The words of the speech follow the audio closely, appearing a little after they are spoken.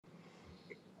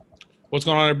What's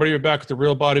going on, everybody? We're back with the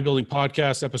Real Bodybuilding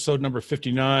Podcast, episode number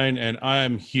 59, and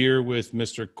I'm here with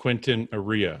Mr. Quentin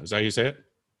Aria. Is that how you say it?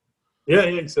 Yeah,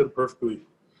 you said it perfectly.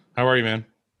 How are you, man?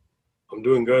 I'm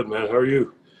doing good, man. How are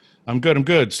you? I'm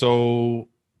good. So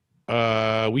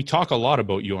we talk a lot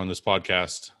about you on this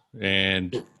podcast,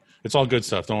 and it's all good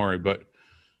stuff. Don't worry. But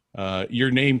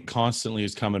your name constantly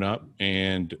is coming up,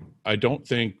 and I don't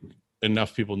think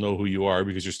enough people know who you are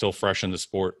because you're still fresh in the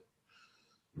sport.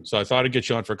 So I thought I'd get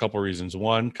you on for a couple of reasons.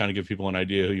 One, kind of give people an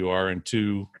idea who you are, and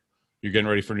two, you're getting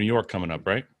ready for New York coming up,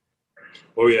 right?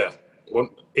 Oh yeah,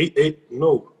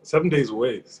 7 days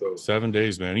away. So 7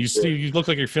 days, man. You look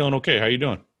like you're feeling okay. How you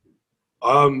doing?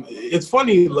 It's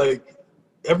funny. Like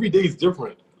every day is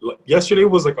different. Like, yesterday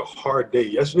was like a hard day.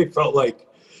 Yesterday felt like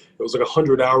it was like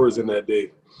 100 hours in that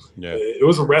day. Yeah. It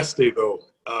was a rest day though.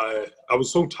 I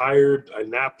was so tired. I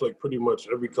napped like pretty much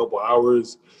every couple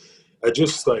hours. I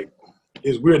just like.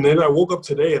 It's weird. And then I woke up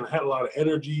today and I had a lot of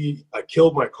energy. I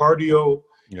killed my cardio.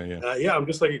 Yeah. I'm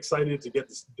just like excited to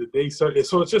get the day started.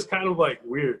 So it's just kind of like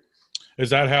weird. Is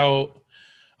that how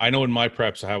I know in my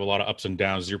preps I have a lot of ups and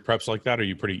downs? Is your preps like that, or are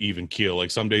you pretty even keel?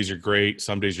 Like some days you're great,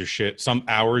 some days you're shit. Some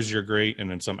hours you're great,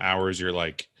 and then some hours you're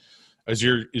like,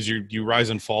 you rise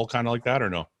and fall kind of like that, or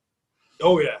no?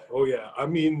 Oh yeah. I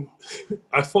mean,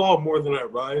 I fall more than I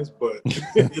rise, but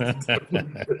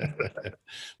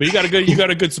but you got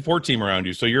a good support team around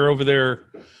you. So you're over there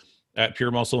at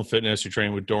Pure Muscle and Fitness. You're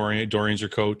training with Dorian. Dorian's your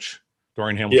coach.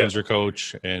 Dorian Hamilton's your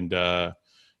coach, and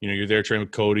you're there training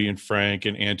with Cody and Frank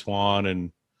and Antoine,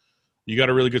 and you got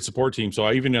a really good support team.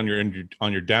 So even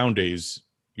on your down days,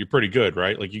 you're pretty good,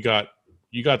 right? Like you got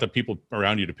the people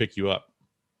around you to pick you up.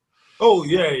 Oh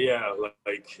yeah.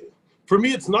 Like for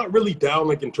me, it's not really down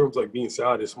like in terms of like being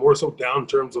sad. It's more so down in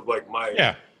terms of like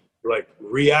my like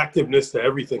reactiveness to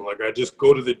everything. Like I just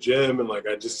go to the gym and like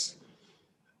I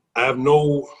have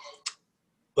no,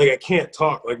 like I can't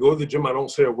talk. Like go to the gym, I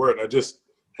don't say a word. I just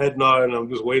head nod and I'm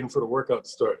just waiting for the workout to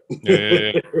start.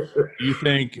 Yeah. You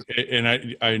think,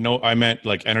 and I know I meant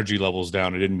like energy levels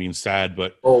down. I didn't mean sad,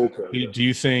 but okay. Do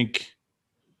you think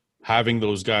having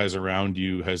those guys around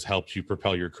you has helped you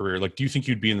propel your career? Like, do you think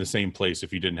you'd be in the same place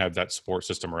if you didn't have that support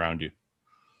system around you?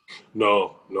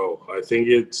 No. I think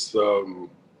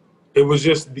it was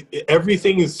just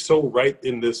everything is so right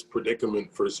in this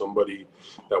predicament for somebody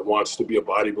that wants to be a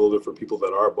bodybuilder, for people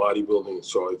that are bodybuilding.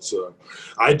 So it's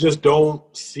I just don't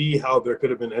see how there could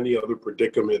have been any other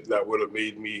predicament that would have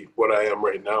made me what I am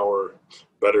right now or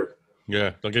better.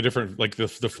 Yeah, like a different, like the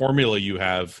formula you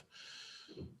have.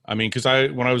 I mean, because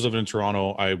when I was living in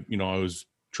Toronto, I was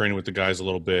training with the guys a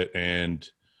little bit, and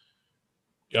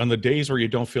on the days where you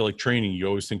don't feel like training, you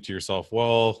always think to yourself,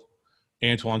 well,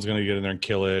 Antoine's going to get in there and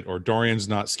kill it, or Dorian's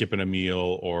not skipping a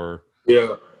meal, or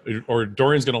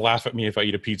Dorian's going to laugh at me if I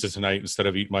eat a pizza tonight instead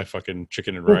of eat my fucking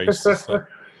chicken and rice.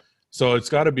 So it's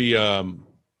got to be, I mean,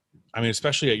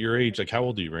 especially at your age, like how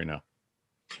old are you right now?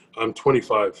 I'm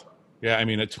 25. Yeah, I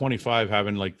mean, at 25,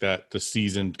 having like the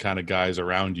seasoned kind of guys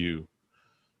around you,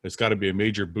 it's got to be a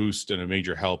major boost and a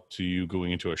major help to you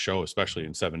going into a show, especially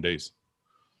in 7 days.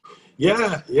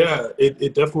 Yeah,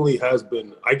 it definitely has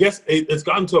been. I guess it's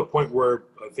gotten to a point where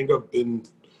I think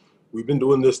we've been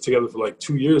doing this together for like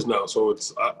 2 years now. So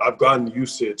I've gotten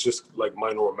used to it. It's just like my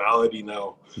normality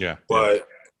now. Yeah. But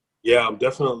yeah, I'm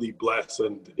definitely blessed.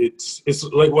 And it's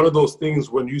like one of those things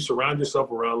when you surround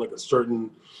yourself around like a certain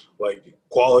like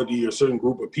quality or certain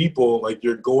group of people, like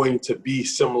you're going to be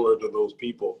similar to those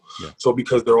people. Yeah. So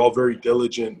because they're all very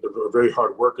diligent, they're very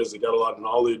hard workers, they got a lot of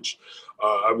knowledge.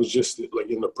 I was just like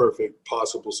in the perfect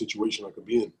possible situation I could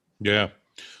be in. Yeah.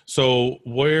 So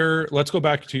let's go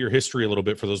back to your history a little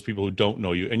bit for those people who don't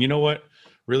know you. And you know what?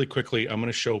 Really quickly, I'm going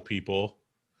to show people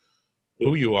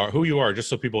who you are, just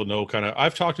so people know kind of,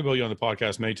 I've talked about you on the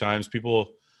podcast many times.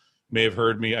 People may have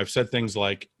heard me. I've said things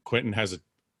like Quentin has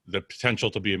the potential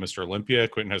to be a Mr. Olympia.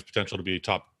 Quentin has potential to be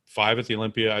top 5 at the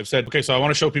Olympia. I've said, okay, so I want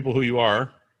to show people who you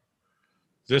are.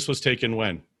 This was taken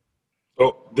when?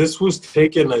 Oh, this was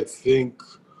taken, I think,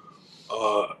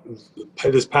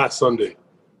 this past Sunday.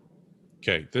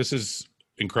 Okay, this is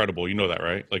incredible. You know that,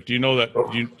 right? Like, do you know that?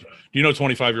 Do you know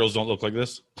 25-year-olds don't look like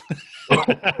this?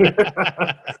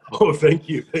 Oh, thank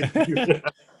you.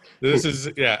 This is,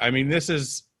 yeah. I mean, this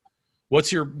is.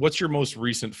 What's your most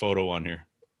recent photo on here?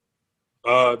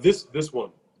 This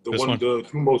one, the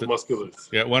two most muscular.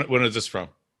 Yeah. When is this from?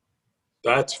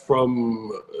 That's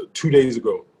from 2 days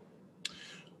ago.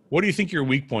 What do you think your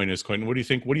weak point is, Quentin? What do you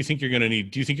think you're going to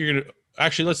need? Do you think you're going to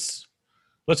actually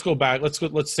let's go back.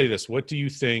 Let's say this. What do you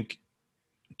think?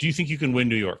 Do you think you can win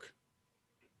New York?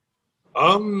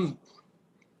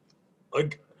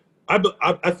 Like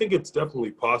I think it's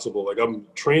definitely possible. Like I'm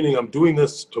training, I'm doing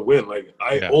this to win. Like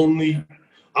I'm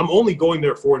only going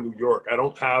there for New York. I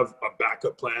don't have a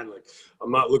backup plan. Like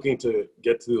I'm not looking to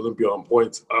get to the Olympia on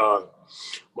points.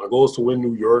 My goal is to win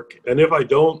New York. And if I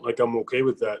don't, like I'm okay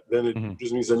with that. Then it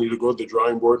just means I need to go to the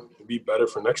drawing board and be better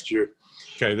for next year.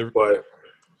 Okay. But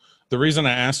the reason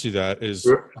I asked you that is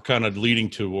kind of leading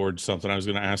towards something I was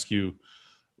going to ask you.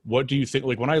 What do you think?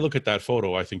 Like when I look at that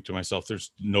photo, I think to myself,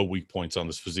 there's no weak points on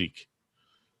this physique.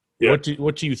 Yeah.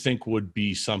 What do you think would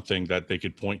be something that they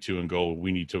could point to and go,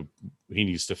 he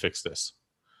needs to fix this?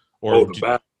 Or the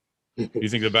back. You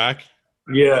think the back?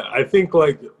 Yeah, I think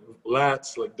like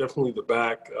lats, like definitely the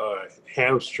back,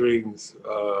 hamstrings.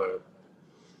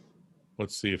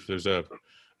 Let's see if is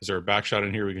there a back shot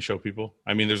in here we can show people?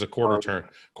 I mean, there's a quarterback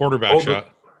shot.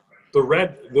 The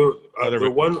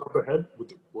one up ahead with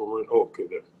the okay,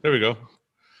 there we go.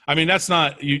 I mean, that's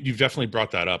not you've definitely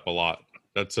brought that up a lot.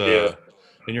 That's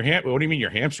and your what do you mean your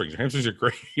hamstrings? Your hamstrings are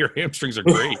great. Your hamstrings are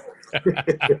great.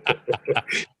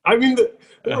 I mean,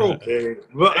 they're okay,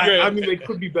 but I mean, they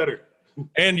could be better.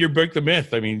 And you break the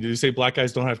myth. I mean, you say black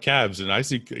guys don't have calves, and I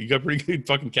see you got pretty good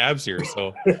fucking calves here.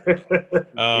 So,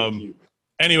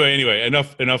 anyway,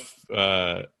 enough. I'm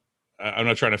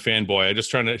not trying to fanboy. I'm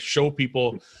just trying to show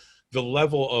people the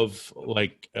level of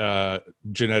like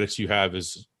genetics you have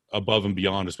is above and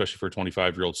beyond, especially for a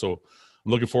 25-year-old. So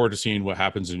I'm looking forward to seeing what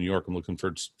happens in New York. I'm looking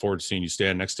forward to seeing you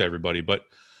stand next to everybody. But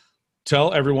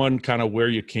tell everyone kind of where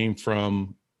you came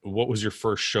from. What was your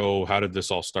first show? How did this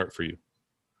all start for you?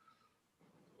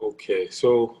 Okay,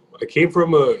 so I came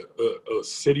from a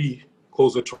city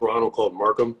close to Toronto called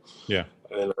Markham. Yeah.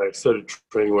 And I started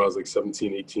training when I was like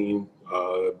 17, 18.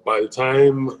 By the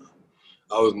time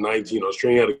I was 19, I was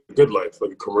training at a Good Life,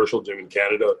 like a commercial gym in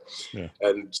Canada. Yeah.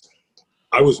 And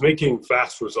I was making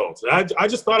fast results. I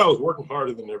just thought I was working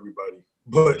harder than everybody.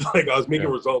 But like I was making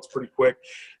results pretty quick.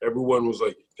 Everyone was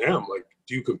like, damn, like,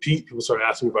 do you compete? People started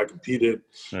asking me if I competed.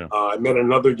 Yeah. I met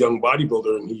another young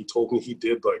bodybuilder and he told me he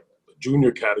did like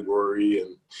junior category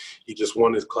and he just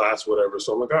won his class, whatever.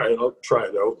 So I'm like, all right, I'll try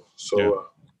it out. So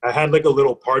I had like a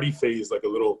little party phase,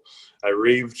 I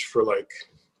raved for like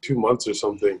 2 months or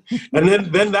something. And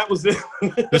then that was it.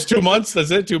 That's 2 months? That's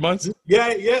it? 2 months?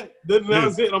 Yeah. Then that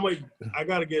was it. I'm like, I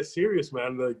got to get serious,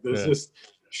 man. Like there's this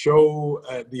show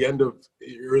at the end of,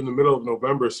 you're in the middle of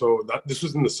November. So this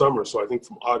was in the summer. So I think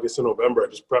from August to November, I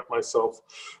just prepped myself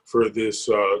for this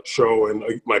show and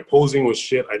my posing was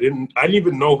shit. I didn't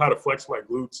even know how to flex my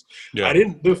glutes. Yeah.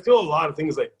 There's still a lot of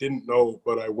things I didn't know,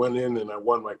 but I went in and I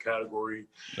won my category.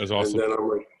 That's awesome. And then I'm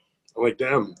like,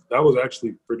 damn, that was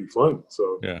actually pretty fun.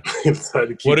 So yeah. I decided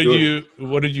to keep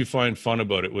What did you find fun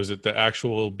about it? Was it the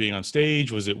actual being on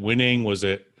stage? Was it winning? Was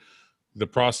it the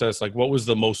process? Like, what was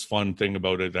the most fun thing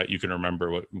about it that you can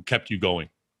remember? What kept you going?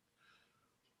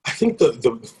 I think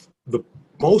the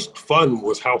most fun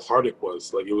was how hard it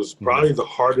was. Like, it was probably the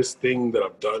hardest thing that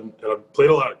I've done. And I've played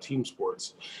a lot of team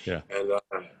sports. Yeah. And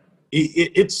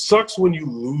it sucks when you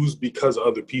lose because of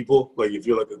other people. Like, if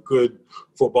you're like a good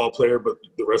football player, but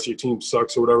the rest of your team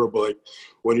sucks or whatever. But like,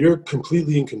 when you're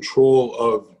completely in control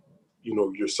of,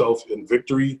 yourself in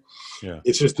victory,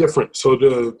 it's just different. So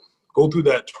to go through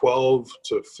that 12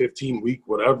 to 15 week,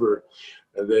 whatever,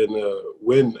 and then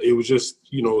win, it was just,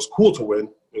 it was cool to win.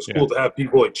 It was cool to have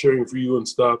people like cheering for you and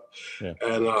stuff. Yeah.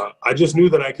 And I just knew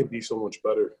that I could be so much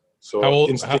better. So how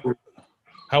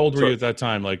old were you at that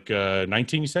time? Like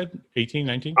 19, you said? 18,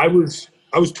 19? I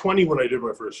was 20 when I did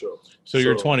my first show. So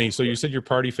you're 20. So you said your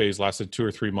party phase lasted 2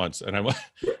 or 3 months. And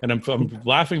I'm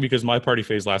laughing because my party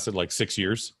phase lasted like 6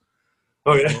 years.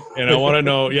 Oh, yeah. And I want to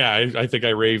know, I think I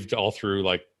raved all through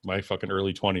like my fucking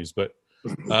early 20s. But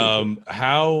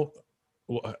how,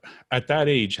 at that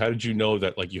age, how did you know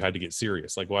that like you had to get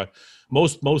serious? Like, why?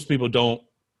 Most people don't.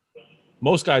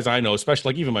 Most guys I know,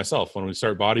 especially like even myself, when we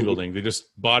start bodybuilding, they just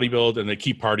bodybuild and they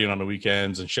keep partying on the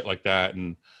weekends and shit like that.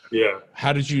 And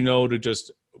how did you know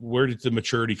where did the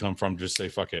maturity come from? To just say,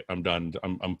 fuck it, I'm done.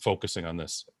 I'm focusing on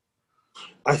this.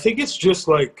 I think it's just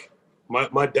like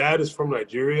my dad is from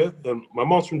Nigeria and my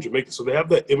mom's from Jamaica. So they have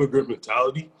that immigrant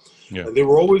mentality. Yeah. And they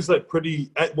were always like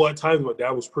at times my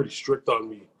dad was pretty strict on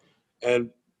me. And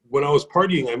when I was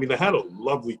partying, I mean, I had a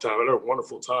lovely time. I had a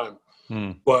wonderful time.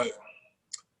 But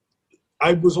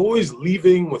I was always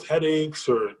leaving with headaches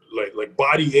or like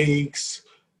body aches.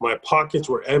 My pockets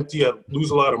were empty. I'd lose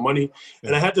a lot of money.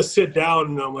 And I had to sit down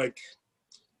and I'm like,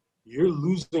 you're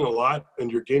losing a lot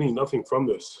and you're gaining nothing from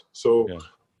this. So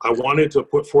I wanted to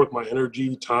put forth my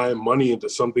energy, time, money into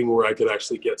something where I could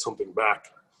actually get something back.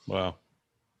 Wow.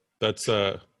 That's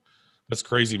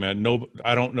crazy, man. No,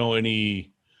 I don't know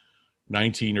any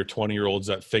 19 or 20-year-olds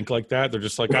that think like that. They're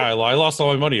just like, I lost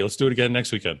all my money. Let's do it again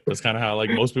next weekend. That's kind of how like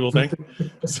most people think.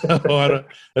 So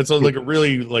that's like a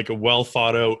really like a well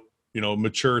thought out,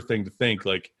 mature thing to think.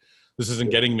 Like this isn't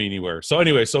getting me anywhere. So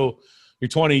anyway, so you're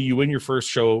 20, you win your first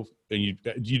show, and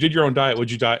you did your own diet.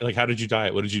 What'd you diet? Like how did you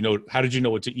diet? What did you know? How did you know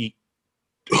what to eat?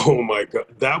 Oh my God,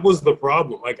 that was the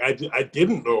problem. Like I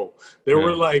didn't know. There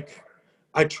were like,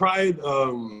 I tried.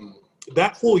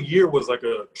 That whole year was like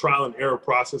a trial and error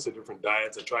process of different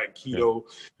diets. I tried keto.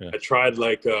 I tried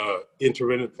like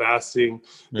intermittent fasting.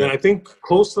 Then I think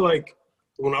close to like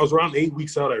when I was around 8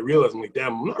 weeks out, I realized I'm like,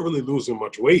 damn, I'm not really losing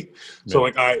much weight. So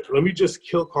like let me just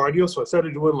kill cardio. So I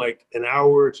started doing like an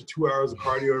hour to 2 hours of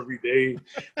cardio every day,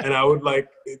 and I would like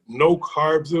no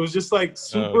carbs. It was just like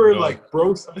super like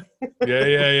bro.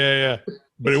 Yeah.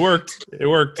 But it worked. It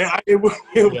worked. Yeah, it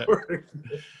worked.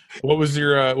 What was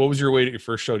your weight at your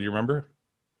first show? Do you remember?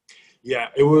 Yeah,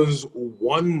 it was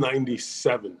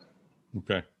 197.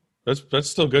 Okay, that's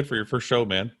still good for your first show,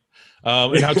 man.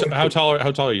 And how tall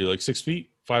are you? Like 6 feet,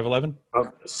 5'11"?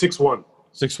 6'1".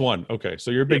 6'1". Okay, so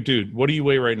you're a big dude. What do you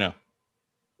weigh right now?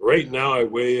 Right now, I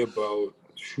weigh about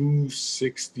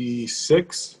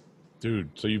 266. Dude,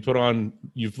 so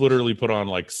you've literally put on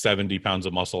like 70 pounds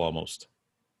of muscle almost.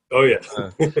 Oh yeah.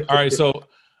 All right, so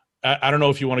I don't know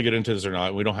if you want to get into this or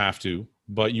not. We don't have to,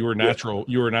 but you were natural.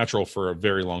 You were natural for a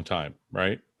very long time,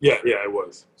 right? Yeah, I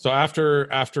was. So after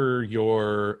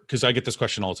because I get this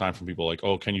question all the time from people like,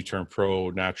 oh, can you turn pro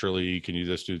naturally? Can you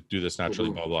just do this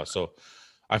naturally? Blah, blah. So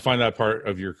I find that part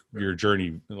of your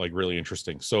journey like really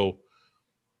interesting. So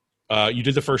you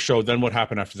did the first show. Then what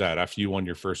happened after that? After you won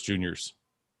your first juniors?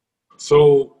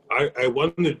 So I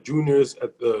won the juniors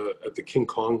at the King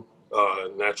Kong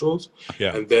Naturals.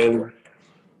 Yeah. And then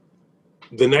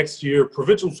the next year,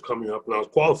 provincials was coming up, and I was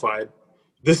qualified.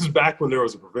 This is back when there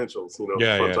was a provincials,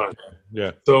 fun time.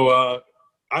 Yeah. So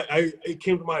it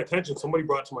came to my attention. Somebody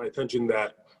brought to my attention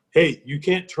that, hey, you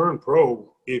can't turn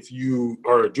pro if you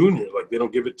are a junior. Like they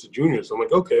don't give it to juniors. I'm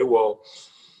like, okay, well,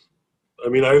 I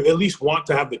mean, I at least want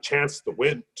to have the chance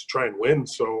to try and win.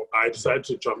 So I decided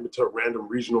to jump into a random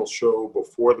regional show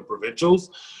before the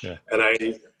provincials. Yeah. And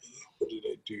what did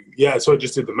I do? Yeah, so I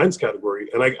just did the men's category,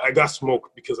 and I got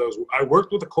smoked because I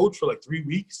worked with a coach for like 3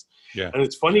 weeks. Yeah. And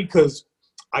it's funny because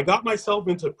I got myself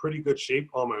into pretty good shape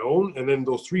on my own, and then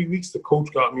those 3 weeks, the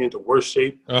coach got me into worse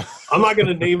shape. I'm not going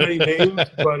to name any names,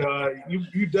 but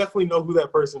you definitely know who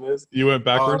that person is. You went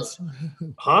backwards?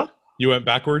 Huh? You went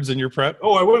backwards in your prep?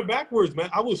 Oh, I went backwards, man.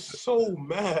 I was so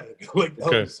mad. I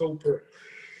was so pissed.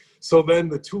 So then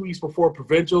the 2 weeks before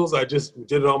provincials, I just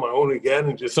did it on my own again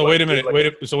and just. So wait a minute.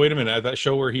 At that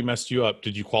show where he messed you up,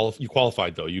 did you qualify? You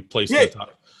qualified though. You placed in the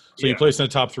top. So you placed in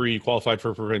the top 3. You qualified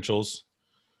for provincials.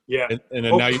 Yeah. And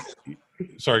then now you.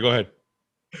 Sorry, go ahead.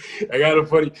 I got it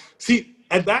funny. See,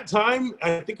 at that time,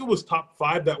 I think it was top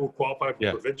 5 that were qualified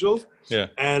for provincials. Yeah.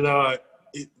 And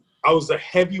I was a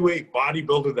heavyweight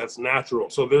bodybuilder that's natural.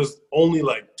 So there's only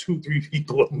like 2-3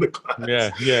 people in the class.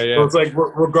 Yeah. So it's like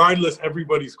regardless,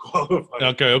 everybody's qualified.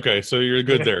 Okay. So you're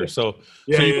good there. So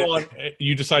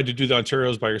you decided to do the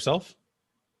Ontario's by yourself?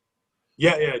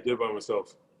 Yeah, I did by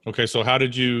myself. Okay, so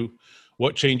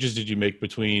what changes did you make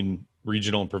between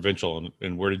regional and provincial,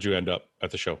 and where did you end up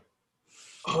at the show?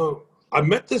 I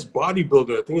met this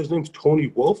bodybuilder. I think his name's Tony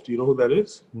Wolf. Do you know who that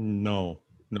is? No.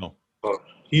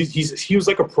 He was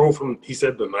like a pro from, he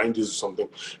said, the 90s or something.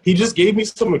 He just gave me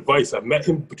some advice. I met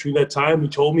him between that time. He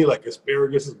told me like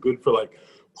asparagus is good for like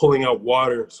pulling out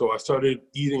water. So I started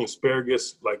eating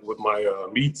asparagus like with my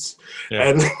meats. Yeah.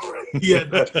 And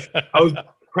I was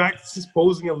practicing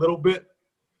posing a little bit.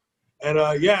 And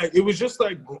it was just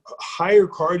like higher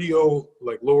cardio,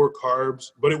 like lower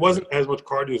carbs, but it wasn't as much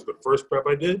cardio as the first prep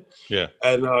I did. Yeah.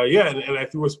 And and I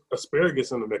threw asparagus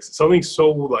in the mix. Something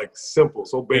so like simple,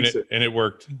 so basic. And it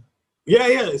worked.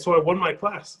 Yeah. So I won my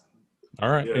class. All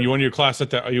right. Yeah. And you won your class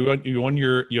you won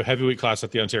your heavyweight class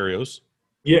at the Ontario's.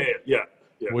 Yeah.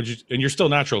 And you're still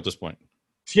natural at this point.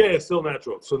 Yeah, still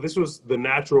natural. So this was the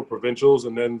natural provincials,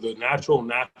 and then the natural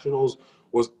nationals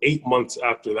was 8 months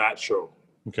after that show.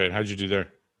 Okay, and how did you do there?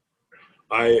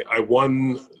 I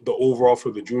won the overall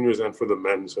for the juniors and for the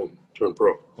men's and turned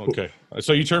pro. Okay,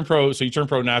 so you turned pro. So you turned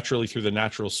pro naturally through the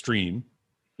natural stream.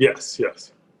 Yes.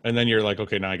 And then you're like,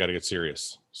 okay, now I got to get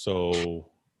serious. So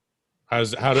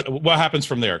what happens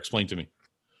from there? Explain to me.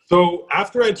 So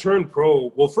after I turned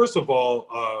pro, well, first of all,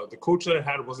 the coach that I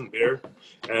had wasn't there,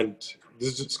 and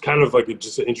this is kind of like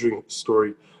just an interesting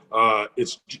story.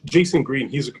 It's Jason Green.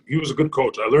 He was a good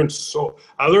coach. I learned so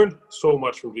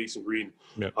much from Jason Green.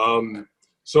 Yeah.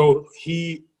 So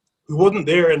he he wasn't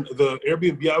there, and the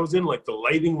Airbnb I was in, like the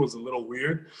lighting was a little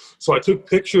weird. So I took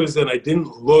pictures and I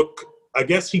didn't look, I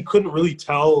guess he couldn't really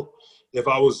tell if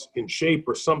I was in shape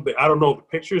or something. I don't know. The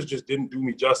pictures just didn't do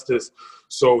me justice.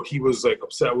 So he was like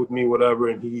upset with me, whatever,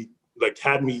 and he like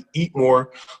had me eat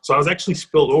more. So I was actually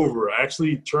spilled over. I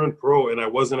actually turned pro and I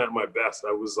wasn't at my best.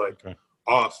 I was like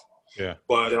off. Yeah.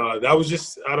 But that was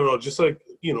just, I don't know, just like,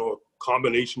 you know, a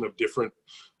combination of different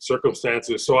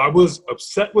circumstances. So I was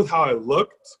upset with how I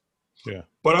looked. Yeah.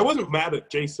 But I wasn't mad at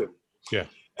Jason. Yeah.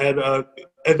 And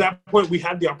at that point, we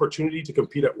had the opportunity to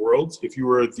compete at Worlds if you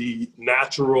were the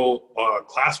natural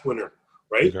class winner,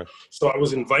 right? Okay. So I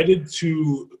was invited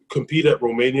to compete at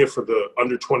Romania for the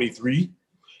under 23.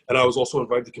 And I was also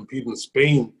invited to compete in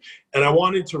Spain. And I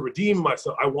wanted to redeem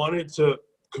myself. I wanted to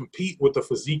compete with a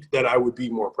physique that I would be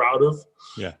more proud of.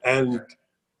 Yeah. And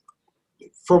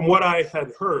from what I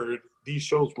had heard, these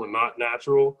shows were not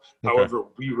natural. Okay. However,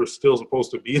 we were still supposed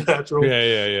to be natural.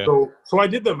 Yeah. So I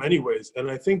did them anyways.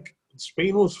 And I think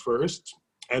Spain was first.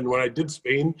 And when I did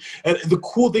Spain, and the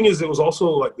cool thing is it was also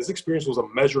like this experience was a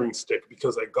measuring stick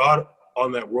because I got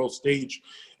on that world stage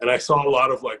and I saw a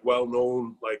lot of like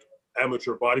well-known like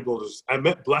amateur bodybuilders. I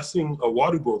met Blessing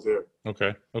Awadubo there.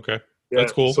 Okay. Yeah,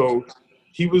 that's cool. So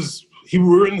we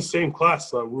were in the same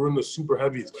class. We were in the super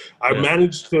heavies. I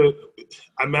managed to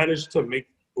make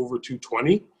over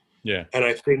 220. Yeah. And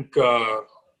I think,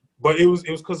 but it was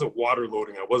because of water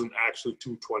loading. I wasn't actually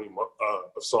 220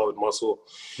 of solid muscle.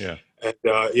 Yeah. And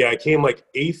I came like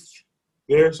 8th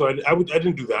there. So I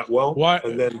didn't do that well. Why?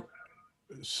 And then,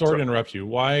 sorry to interrupt you.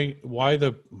 Why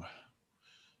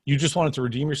you just wanted to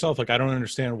redeem yourself? Like, I don't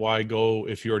understand why go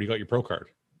if you already got your pro card.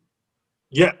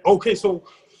 Yeah. Okay. So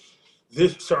I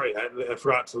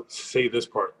forgot to say this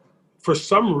part. For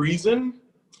some reason,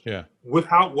 with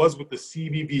how it was with the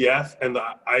CBBF and the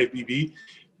IFBB,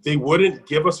 they wouldn't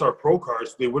give us our pro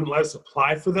cards. They wouldn't let us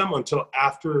apply for them until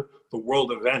after the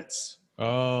world events.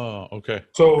 Oh, okay.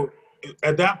 So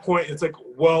at that point, it's like,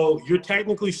 well, you're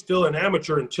technically still an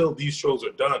amateur until these shows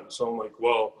are done. So I'm like,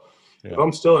 well, if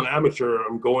I'm still an amateur,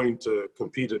 I'm going to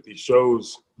compete at these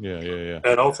shows. Yeah.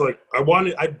 And also, like,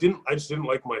 I just didn't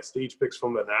like my stage picks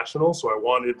from the national. So I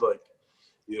wanted, like,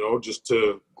 you know,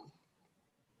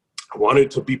 I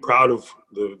wanted to be proud of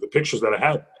the pictures that I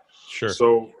had. Sure.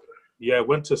 So, I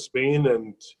went to Spain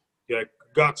and,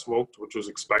 got smoked, which was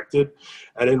expected.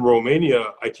 And in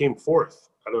Romania, I came 4th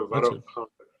out of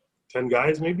 10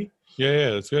 guys, maybe. Yeah,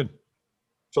 that's good.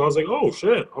 So I was like, oh,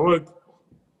 shit. I'm like,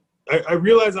 I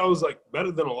realized I was, like,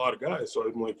 better than a lot of guys. So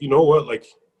I'm like, you know what? Like,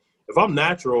 if I'm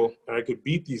natural and I could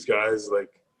beat these guys, like,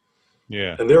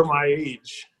 and they're my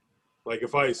age, like,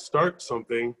 if I start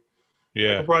something,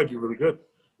 I could probably be really good.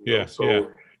 Yeah.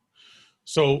 So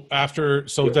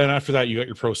then after that, you got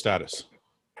your pro status.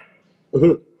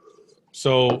 Mm-hmm.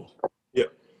 So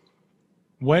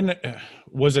when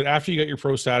was it after you got your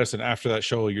pro status and after that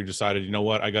show, you decided, you know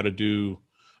what, I got to do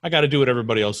what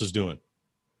everybody else is doing?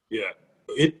 Yeah.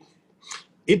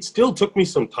 It still took me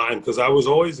some time because I was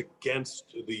always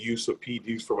against the use of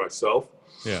PEDs for myself.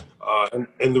 Yeah.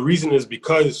 And the reason is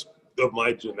because of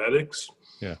my genetics.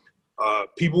 Yeah.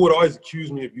 People would always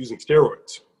accuse me of using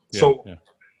steroids. So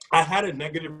I had a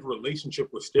negative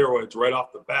relationship with steroids right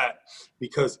off the bat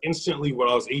because instantly when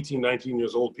I was 18, 19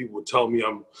 years old, people would tell me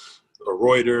I'm a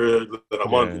roider, that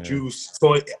I'm on the juice.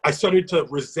 So I started to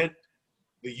resent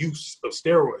the use of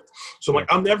steroids. So like,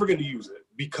 I'm never going to use it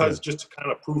because just to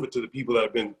kind of prove it to the people that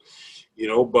have been, you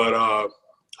know, but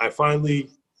I finally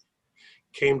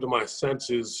came to my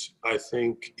senses, I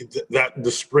think, that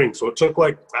the spring. So it took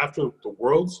like after the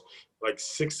Worlds, like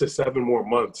 6 to 7 more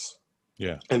months.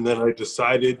 Yeah. And then I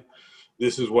decided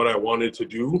this is what I wanted to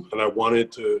do. And I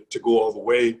wanted to go all the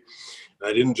way.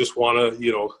 I didn't just want to,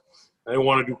 you know, I didn't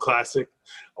want to do classic.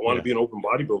 I wanted to be an open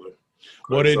bodybuilder.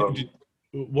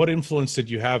 What influence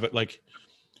did you have at like,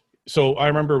 so I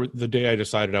remember the day I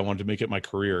decided I wanted to make it my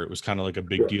career, it was kind of like a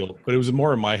big deal, but it was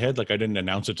more in my head. Like I didn't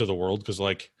announce it to the world because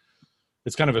like,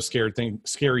 it's kind of a scary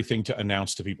thing to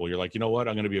announce to people. You're like, you know what?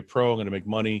 I'm going to be a pro. I'm going to make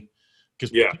money.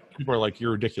 Because people are like,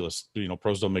 you're ridiculous. You know,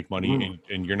 pros don't make money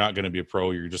and you're not going to be a pro.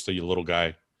 You're just a little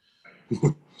guy.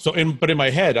 But in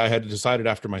my head, I had decided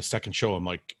after my second show, I'm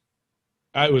like,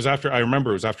 I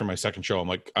remember it was after my second show. I'm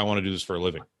like, I want to do this for a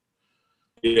living.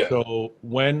 Yeah. So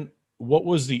what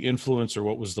was the influence or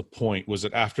what was the point? Was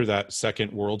it after that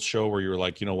second World show where you were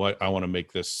like, you know what, I want to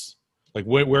make this, like,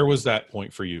 where was that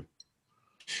point for you?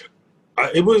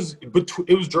 It was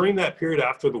during that period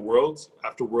after Worlds,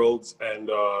 and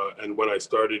when I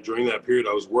started during that period,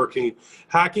 I was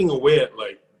hacking away at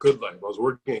like Good Life. I was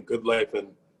working at Good Life, and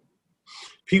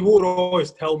people would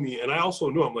always tell me, and I also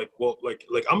knew, I'm like, well, like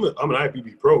I'm an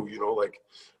IFBB pro, you know, like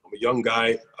I'm a young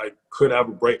guy, I could have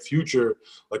a bright future.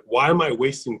 Like, why am I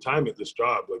wasting time at this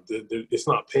job? Like, it's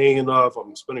not paying enough.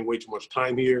 I'm spending way too much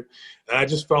time here. And I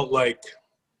just felt like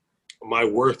my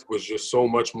worth was just so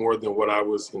much more than what I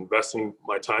was investing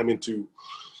my time into.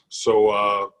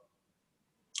 So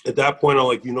at that point, I'm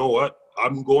like, you know what?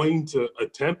 I'm going to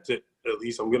attempt it. At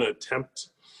least I'm going to attempt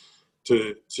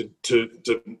to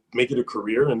make it a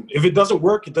career. And if it doesn't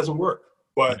work, it doesn't work.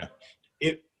 But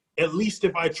at least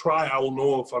if I try, I will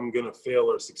know if I'm going to fail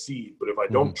or succeed. But if I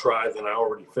don't try, then I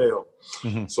already fail.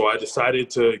 So I decided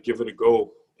to give it a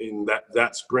go in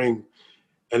that spring.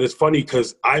 And it's funny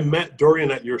because I met Dorian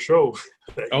at your show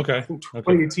in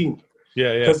 2018.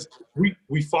 Yeah. Because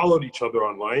we followed each other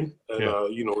online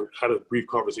and, you know, had a brief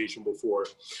conversation before.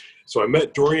 So I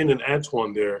met Dorian and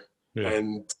Antoine there. Yeah.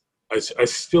 And I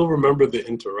still remember the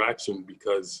interaction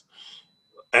because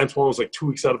Antoine was like 2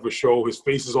 weeks out of a show. His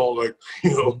face is all like,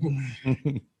 you know,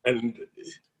 and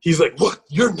he's like, "What?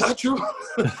 You're natural?"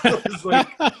 I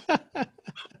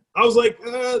was like,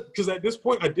 because at this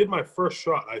point I did my first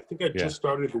shot. I think I just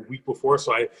started the week before,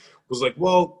 so I was like,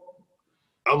 well,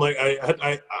 I'm like,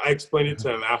 I explained it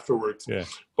to him afterwards. Yeah.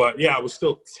 But yeah, I was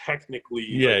still technically.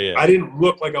 Yeah. I didn't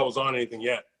look like I was on anything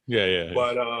yet. Yeah.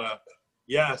 But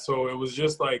yeah, so it was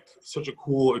just like such a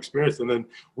cool experience, and then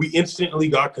we instantly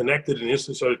got connected and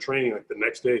instantly started training like the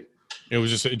next day.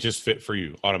 It just fit for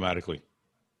you automatically.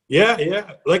 Yeah.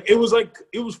 Like it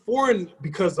was foreign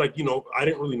because, like, you know, I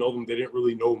didn't really know them, they didn't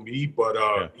really know me, but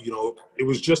you know, it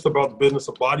was just about the business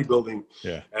of bodybuilding.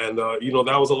 Yeah. And you know,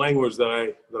 that was a language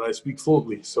that I speak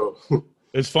fluently. So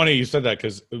it's funny you said that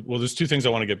because, well, there's two things I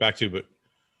want to get back to, but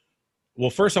well,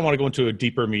 first I want to go into a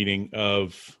deeper meaning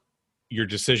of your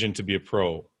decision to be a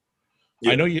pro.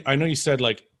 Yeah. I know you said,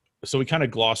 like, so we kind of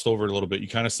glossed over it a little bit. You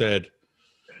kind of said,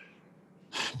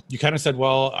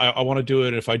 well, I want to do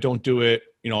it. If I don't do it,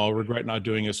 you know, I'll regret not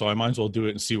doing it. So I might as well do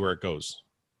it and see where it goes.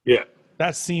 Yeah.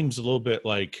 That seems a little bit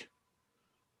like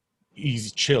easy,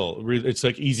 chill. It's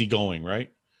like easy going,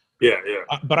 right? Yeah.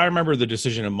 But I remember the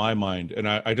decision in my mind, and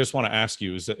I just want to ask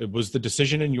you, was the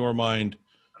decision in your mind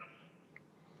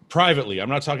privately? I'm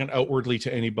not talking outwardly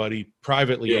to anybody.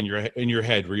 Privately in your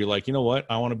head, where you're like, you know what,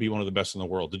 I want to be one of the best in the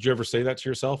world. Did you ever say that to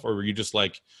yourself, or were you just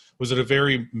like, was it a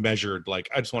very measured, like,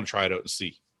 I just want to try it out and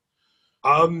see?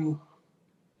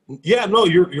 Yeah, no,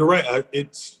 you're right.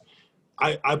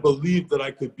 I believe that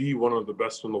I could be one of the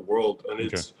best in the world, and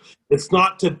it's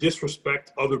not to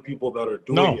disrespect other people that are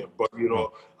doing it, but you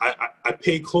know, I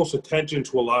pay close attention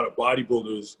to a lot of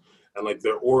bodybuilders and like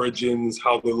their origins,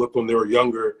 how they looked when they were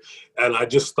younger, and I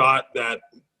just thought that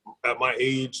at my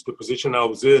age, the position I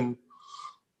was in,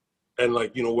 and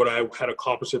like, you know, what I had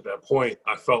accomplished at that point,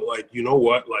 I felt like, you know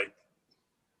what, like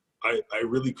I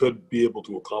really could be able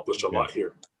to accomplish a lot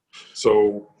here.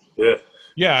 So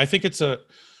yeah, I think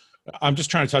I'm just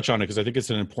trying to touch on it because I think it's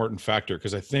an important factor,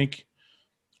 because I think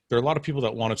there are a lot of people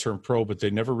that want to turn pro, but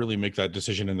they never really make that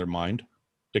decision in their mind.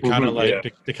 They kind of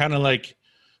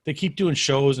they keep doing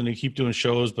shows and they keep doing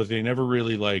shows, but they never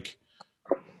really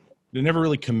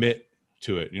commit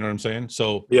to it. You know what I'm saying?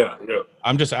 So yeah.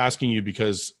 I'm just asking you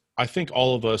because I think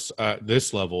all of us at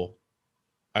this level,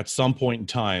 at some point in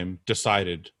time,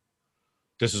 decided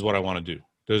this is what I want to do.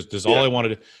 This is all I want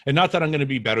to do. And not that I'm going to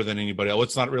be better than anybody else.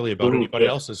 It's not really about anybody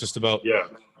else. It's just about,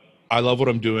 I love what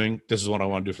I'm doing. This is what I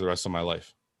want to do for the rest of my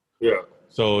life. Yeah.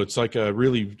 So it's like a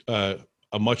really, a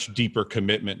much deeper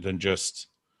commitment than just,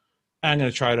 I'm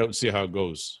going to try it out and see how it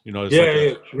goes. You know,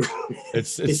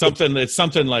 it's something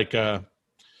like, I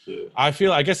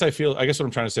guess what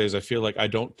I'm trying to say is I feel like I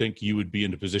don't think you would be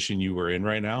in the position you were in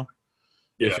right now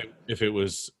if it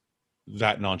was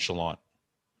that nonchalant.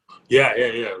 Yeah.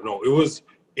 No,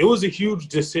 it was a huge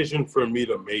decision for me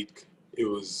to make. It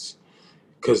was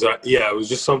because it was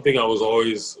just something I was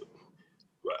always,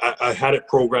 I had it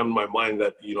programmed in my mind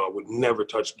that, you know, I would never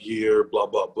touch gear, blah,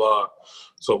 blah, blah.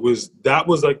 So that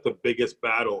was like the biggest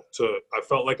battle. I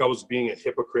felt like I was being a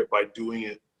hypocrite by doing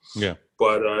it. Yeah.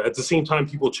 But at the same time,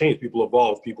 people change, people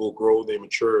evolve, people grow, they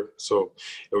mature. So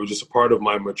it was just a part of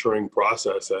my maturing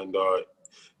process. And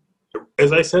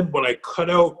as I said, when I cut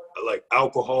out like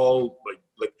alcohol,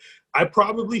 like I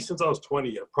probably, since I was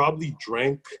 20, I probably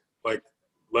drank like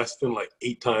less than like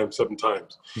 7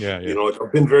 times. Yeah. You know, like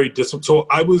I've been very disciplined. So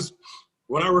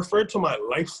when I referred to my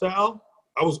lifestyle,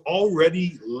 I was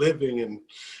already living and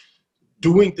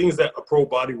doing things that a pro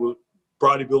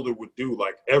bodybuilder would do.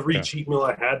 Like every cheat meal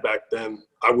I had back then,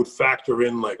 I would factor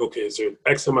in like, okay, is there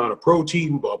X amount of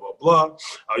protein, blah, blah, blah.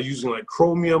 I was using like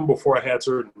chromium before I had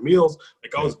certain meals.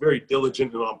 Like I was very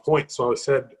diligent and on point. So I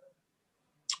said,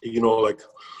 you know, like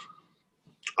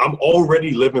I'm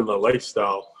already living the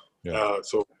lifestyle. Yeah.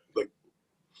 So like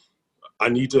I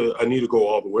need to go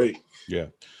all the way. Yeah.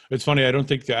 It's funny. I don't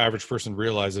think the average person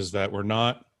realizes that we're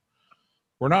not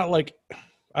like,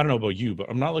 I don't know about you, but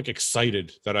I'm not like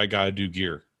excited that I got to do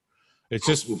gear. It's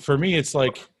just, for me, it's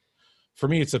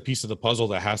a piece of the puzzle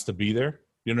that has to be there.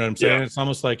 You know what I'm saying? Yeah. It's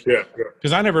almost like, Yeah.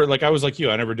 because I never, like, I was like you,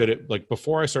 I never did it. Like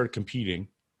before I started competing,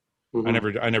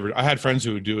 I had friends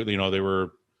who would do it. You know, they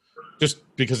were just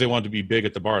because they wanted to be big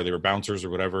at the bar. They were bouncers or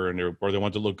whatever. Or they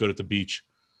wanted to look good at the beach.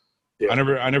 Yeah.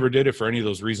 I never did it for any of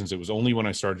those reasons. It was only when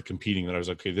I started competing that I was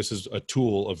like, okay, this is a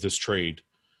tool of this trade.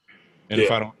 And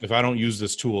if I don't use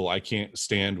this tool, I can't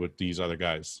stand with these other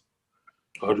guys.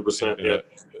 100%. Yeah.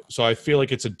 So I feel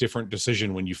like it's a different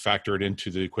decision when you factor it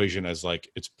into the equation as like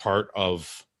it's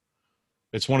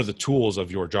one of the tools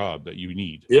of your job that you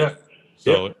need. Yeah.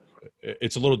 So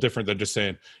it's a little different than just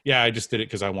saying, yeah, I just did it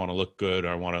because I want to look good or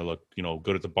I want to look,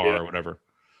 good at the bar or whatever.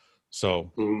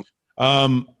 So,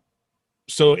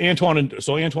 So Antoine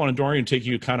and Dorian take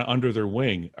you kind of under their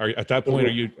wing. At that point,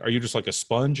 are you just like a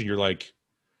sponge and you're like,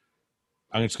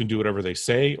 I'm just gonna do whatever they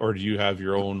say, or do you have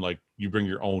your own, like, you bring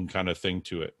your own kind of thing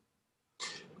to it?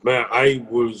 Man, I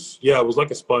was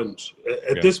like a sponge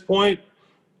at this point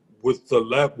with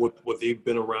what they've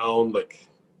been around. Like,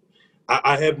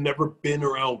 I have never been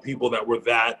around people that were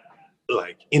that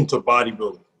like into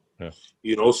bodybuilding.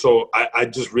 Yeah. So I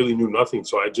just really knew nothing.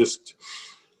 So I just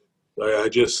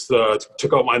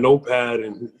took out my notepad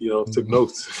and took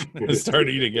notes. Start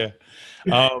eating. Yeah.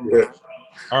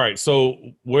 All right.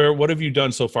 So what have you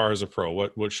done so far as a pro?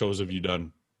 What shows have you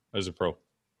done as a pro?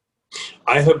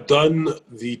 I have done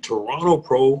the Toronto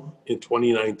Pro in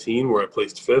 2019 where I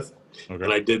placed 5th. Okay.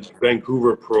 And I did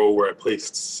Vancouver Pro where I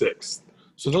placed 6th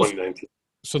in 2019.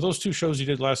 So those 2 shows you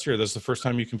did last year, that's the first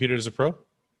time you competed as a pro?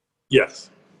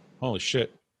 Yes. Holy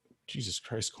shit. Jesus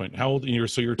Christ, Quentin. How old are you?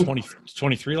 So you were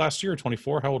 23 last year or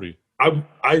 24? How old are you?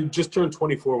 I just turned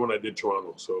 24 when I did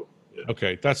Toronto. So, yeah.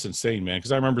 Okay. That's insane, man.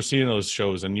 Because I remember seeing those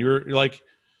shows and you're like,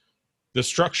 the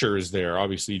structure is there.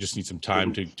 Obviously, you just need some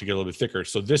time to get a little bit thicker.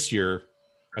 So this year,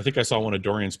 I think I saw one of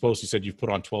Dorian's posts. He said you've put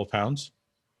on 12 pounds.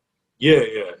 Yeah.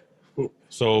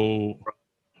 So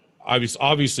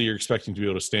obviously you're expecting to be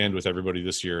able to stand with everybody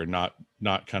this year and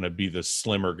not kind of be the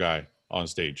slimmer guy on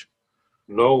stage.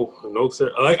 No,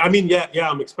 sir.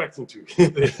 I'm expecting to.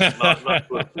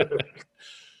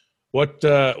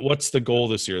 What's the goal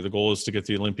this year? The goal is to get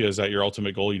the Olympia. Is that your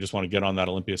ultimate goal? You just want to get on that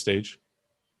Olympia stage?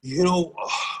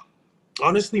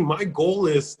 Honestly, my goal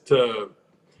is to.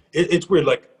 It's weird.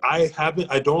 Like I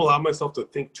don't allow myself to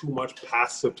think too much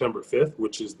past September 5th,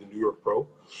 which is the New York Pro.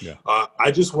 Yeah.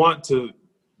 I just want to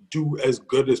do as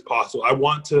good as possible. I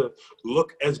want to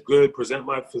look as good, present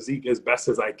my physique as best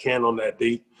as I can on that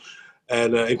date.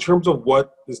 And in terms of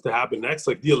what is to happen next,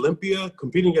 like the Olympia,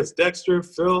 competing against Dexter,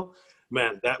 Phil,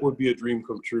 man, that would be a dream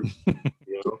come true.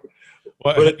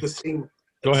 But at the same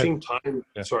time,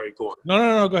 sorry, go on.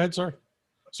 No, go ahead. Sorry,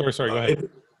 go ahead.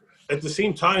 At the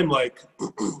same time, like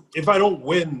if I don't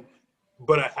win,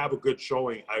 but I have a good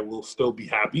showing, I will still be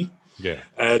happy. Yeah.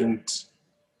 And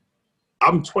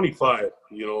I'm 25,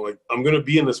 like I'm going to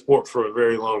be in the sport for a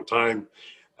very long time.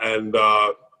 And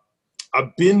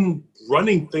I've been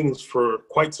running things for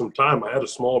quite some time. I had a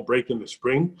small break in the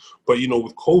spring, but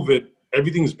with COVID,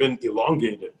 everything's been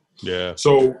elongated. Yeah.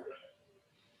 So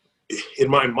in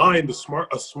my mind, a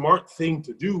smart thing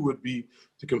to do would be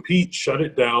to compete, shut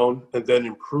it down, and then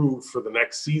improve for the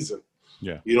next season.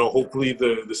 Yeah. Hopefully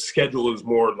the schedule is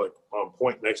more like on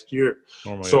point next year.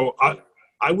 Normally, so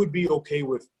I would be okay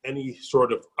with any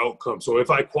sort of outcome. So if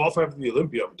I qualify for the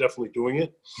Olympia, I'm definitely doing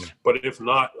it. Yeah. But if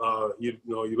not, you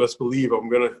best believe I'm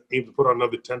going to aim to put on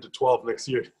another 10 to 12 next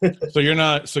year. So you're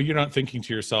not thinking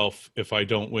to yourself, if I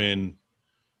don't win,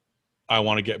 I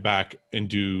want to get back and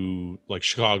do like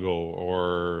Chicago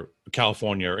or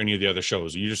California or any of the other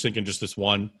shows. Are you just thinking just this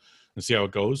one and see how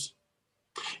it goes?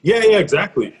 Yeah,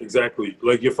 exactly.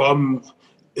 Like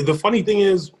the funny thing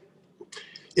is,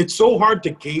 it's so hard to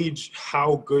gauge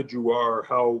how good you are,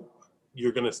 how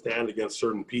you're going to stand against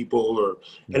certain people or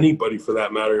anybody for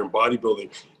that matter in bodybuilding.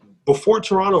 Before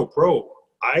Toronto Pro,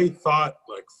 I thought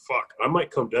like, fuck, I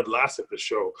might come dead last at the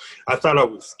show. I thought I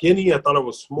was skinny. I thought I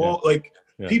was small. Yeah. Like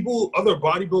people, other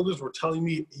bodybuilders were telling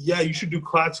me, yeah, you should do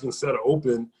classic instead of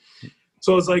open.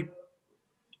 So it's like,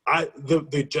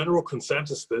 the general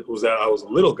consensus was that I was a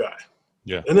little guy.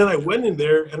 Yeah. And then I went in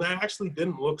there and I actually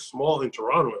didn't look small in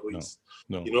Toronto at least.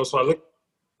 No. So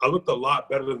I looked a lot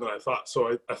better than I thought.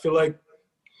 So I feel like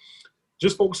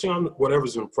just focusing on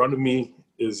whatever's in front of me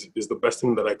is the best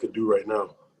thing that I could do right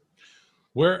now.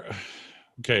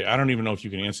 okay, I don't even know if you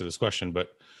can answer this question, but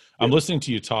I'm listening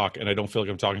to you talk and I don't feel like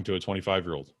I'm talking to a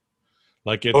 25-year-old.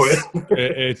 Like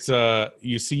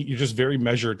you see, you're just very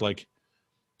measured. Like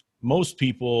most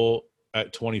people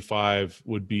at 25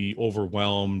 would be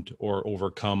overwhelmed or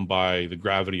overcome by the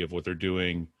gravity of what they're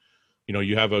doing. You know,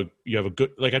 you have a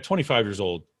good, like at 25 years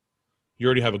old, you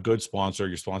already have a good sponsor.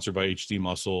 You're sponsored by HD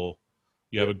Muscle.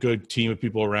 You have a good team of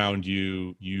people around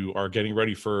you. You are getting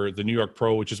ready for the New York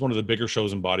Pro, which is one of the bigger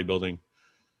shows in bodybuilding.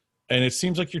 And it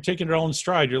seems like you're taking it all in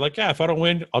stride. You're like, yeah, if I don't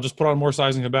win, I'll just put on more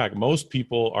size and come back. Most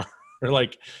people are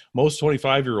like, most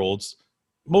 25-year-olds,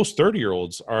 most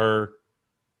 30-year-olds are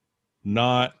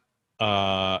not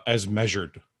as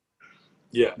measured.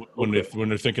 Yeah. When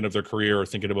they're thinking of their career or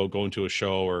thinking about going to a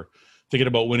show or thinking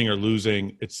about winning or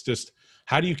losing, it's just,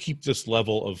 how do you keep this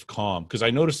level of calm? Because I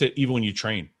noticed it even when you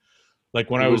train. Like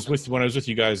when I was with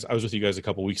you guys, a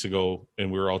couple of weeks ago,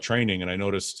 and we were all training, and I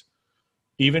noticed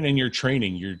even in your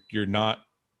training, you're not,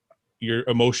 your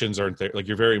emotions aren't there. Like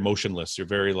you're very emotionless. You're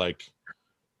very like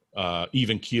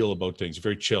even keel about things. You're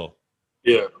very chill.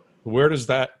 Yeah. Where does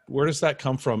that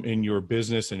come from in your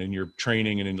business and in your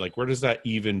training, and in like, where does that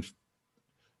even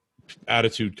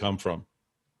attitude come from?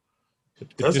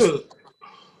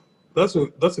 That's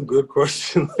a good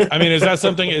question. I mean, is that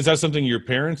something your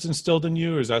parents instilled in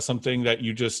you? Or is that something that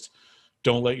you just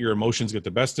don't let your emotions get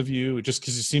the best of you? Just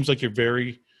because it seems like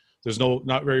there's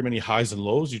not very many highs and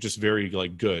lows. You're just very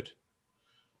like good.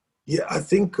 Yeah, I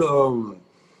think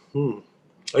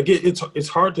like it's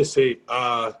hard to say.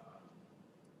 I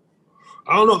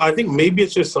don't know. I think maybe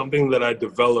it's just something that I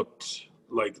developed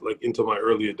like into my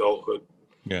early adulthood.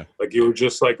 Yeah. Like it was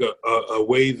just like a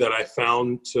way that I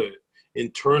found to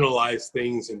internalize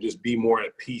things and just be more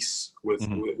at peace with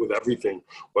everything,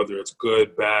 whether it's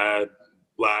good, bad,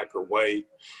 black or white.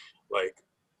 Like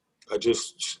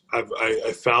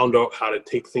I found out how to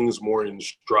take things more in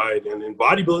stride, and in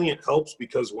bodybuilding it helps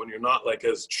because when you're not like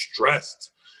as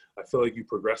stressed, I feel like you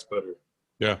progress better.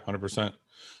 Yeah, 100%.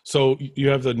 So you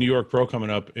have the New York Pro coming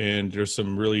up, and there's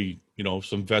some really,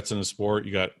 some vets in the sport.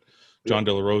 You got John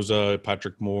De La Rosa,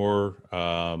 Patrick Moore,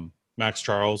 Max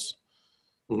Charles.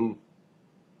 Mm-hmm.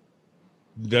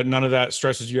 None of that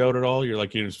stresses you out at all? You're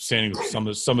like, standing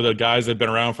with some of the guys that have been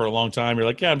around for a long time. You're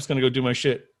like, yeah, I'm just going to go do my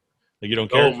shit. Like, you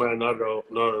don't care? Oh, man, not at all.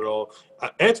 Not at all.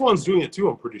 Antoine's doing it too,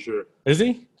 I'm pretty sure. Is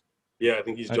he? Yeah, I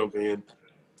think he's jumping in.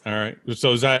 All right.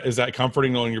 So is that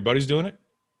comforting knowing your buddy's doing it?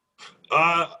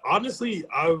 Honestly,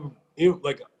 I'm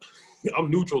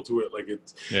neutral to it. Like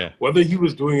it's yeah. Whether he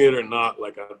was doing it or not,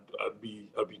 like I'd be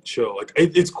chill. Like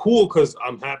it's cool because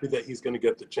I'm happy that he's gonna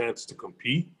get the chance to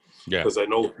compete. Yeah. Because I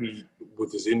know he,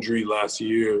 with his injury last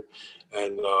year,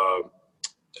 and I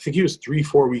think he was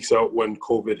 3-4 weeks out when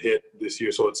COVID hit this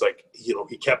year. So it's like, he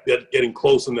kept getting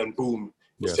close, and then boom,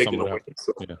 it was taken away.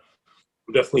 So I'm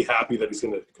definitely happy that he's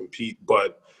gonna compete,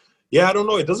 but. Yeah, I don't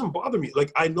know. It doesn't bother me.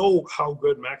 Like, I know how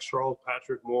good Max Charles,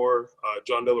 Patrick Moore,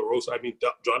 John De La Rosa. I mean,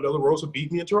 John De La Rosa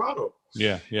beat me in Toronto.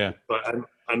 Yeah, yeah. But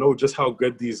I know just how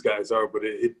good these guys are, but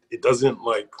it doesn't,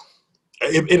 like –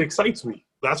 it excites me.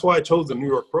 That's why I chose the New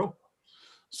York Pro.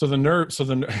 So,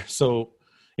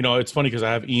 it's funny because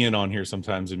I have Ian on here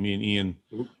sometimes, and me and Ian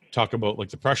talk about,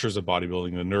 like, the pressures of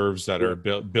bodybuilding, the nerves that are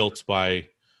built by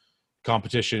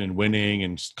competition and winning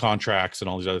and contracts and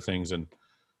all these other things, and –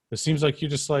 it seems like you're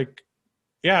just like,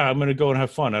 yeah, I'm going to go and have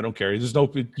fun. I don't care.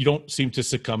 You don't seem to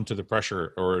succumb to the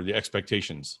pressure or the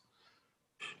expectations.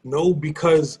 No,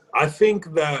 because I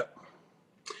think that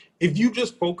if you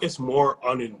just focus more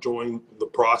on enjoying the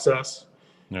process,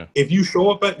 if you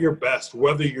show up at your best,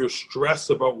 whether you're stressed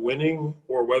about winning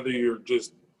or whether you're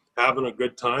just having a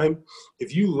good time,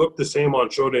 if you look the same on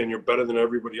show day and you're better than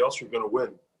everybody else, you're going to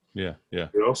win. Yeah, yeah.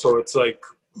 So it's like,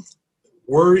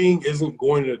 worrying isn't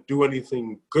going to do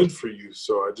anything good for you.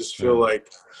 So I just feel like,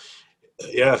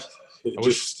 stay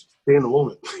in the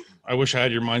moment. I wish I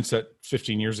had your mindset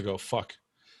 15 years ago. Fuck.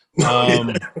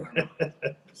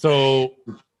 So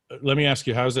let me ask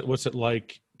you, what's it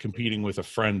like competing with a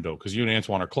friend though? Because you and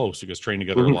Antoine are close. You guys train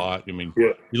together a lot. I mean,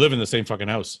 you live in the same fucking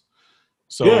house.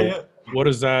 So what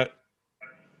is that?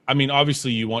 I mean,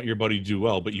 obviously you want your buddy to do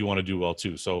well, but you want to do well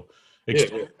too. So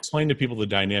explain to people the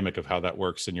dynamic of how that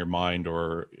works in your mind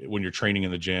or when you're training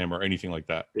in the gym or anything like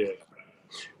that. Yeah.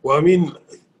 Well, I mean,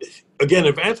 again,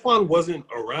 if Antoine wasn't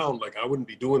around, like I wouldn't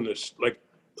be doing this. Like,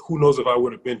 who knows if I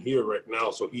would have been here right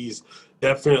now. So he's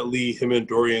definitely, him and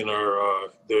Dorian are,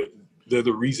 they're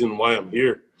the reason why I'm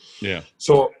here. Yeah.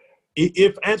 So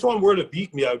if Antoine were to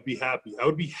beat me, I would be happy. I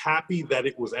would be happy that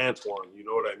it was Antoine. You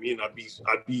know what I mean?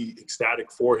 I'd be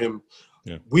ecstatic for him.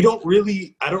 Yeah. I don't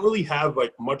really have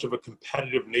like much of a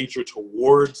competitive nature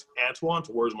towards Antoine,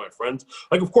 towards my friends.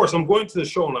 Like, of course, I'm going to the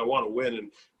show and I want to win.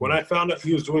 And when I found out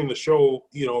he was doing the show,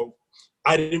 you know,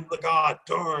 I didn't like, ah,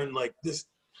 darn, like this.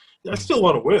 I still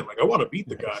want to win. Like, I want to beat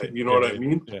the guy. You know what I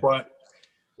mean? Yeah. But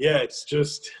yeah, it's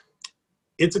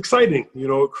exciting. You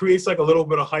know, it creates like a little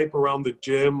bit of hype around the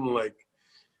gym. Like,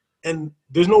 and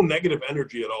there's no negative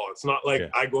energy at all. It's not like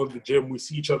I go to the gym, we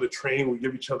see each other train, we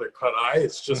give each other cut eye.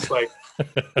 It's just like,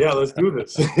 yeah, let's do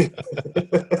this.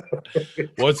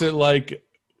 What's it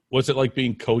like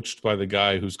being coached by the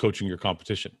guy who's coaching your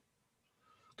competition?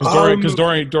 Because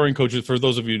Dorian coaches, for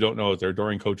those of you who don't know,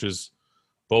 Dorian coaches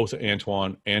both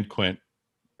Antoine and Quint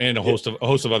and a host of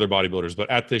other bodybuilders. But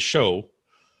at this show,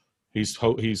 he's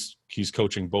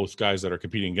coaching both guys that are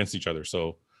competing against each other.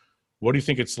 So what do you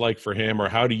think it's like for him, or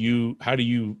how do you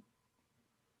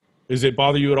does it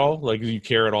bother you at all? Like, do you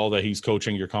care at all that he's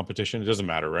coaching your competition? It doesn't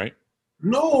matter, right?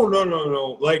 No.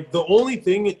 Like, the only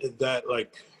thing that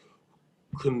like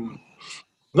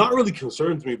not really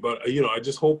concerns me, but you know, I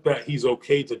just hope that he's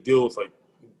okay to deal with like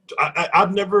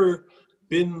I've never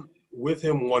been with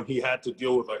him when he had to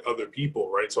deal with like other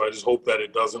people, right? So I just hope that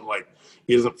it doesn't like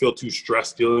he doesn't feel too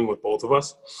stressed dealing with both of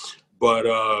us. But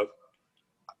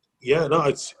yeah,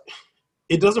 no,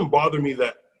 it doesn't bother me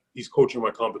that he's coaching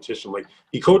my competition. Like,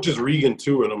 he coaches Regan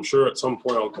too, and I'm sure at some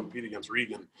point I'll compete against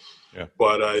Regan. Yeah.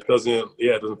 But it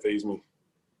doesn't faze me.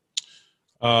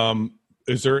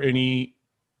 Is there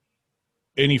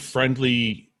any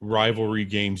friendly rivalry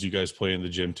games you guys play in the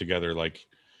gym together? Like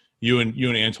you and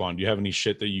Antoine, do you have any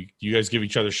shit that you guys give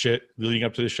each other shit leading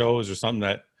up to the show? Is there something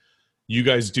that you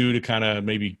guys do to kind of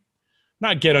maybe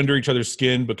not get under each other's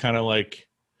skin, but kind of like,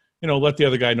 you know, let the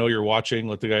other guy know you're watching,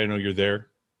 let the guy know you're there?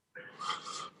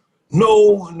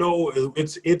 No,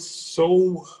 it's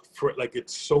so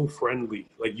it's so friendly.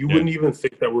 Like, you wouldn't even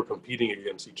think that we're competing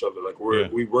against each other. Like,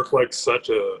 we work like such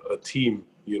a team,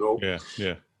 you know?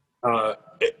 Yeah.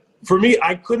 For me,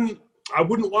 I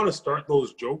wouldn't want to start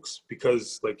those jokes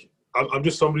because like I'm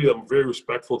just somebody that I'm very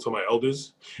respectful to my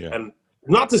elders, and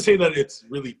not to say that it's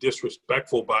really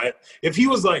disrespectful by it. If he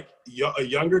was like a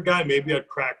younger guy, maybe I'd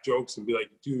crack jokes and be like,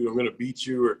 dude, I'm gonna beat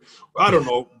you, or I don't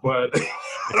know. But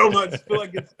I don't know. I just feel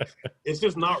like it's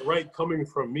just not right coming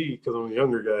from me because I'm a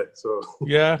younger guy. So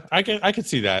yeah, I can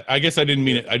see that. I guess I didn't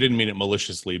mean it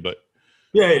maliciously, but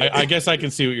yeah. I guess I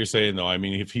can see what you're saying though. I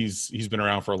mean, if he's been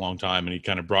around for a long time and he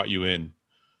kind of brought you in,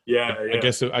 I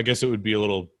guess it would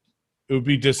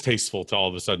be distasteful to all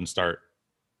of a sudden start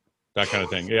that kind of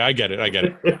thing. Yeah, I get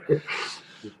it.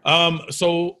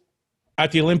 So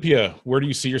at the Olympia, where do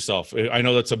you see yourself? I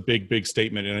know that's a big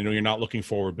statement, and I know you're not looking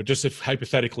forward, but just if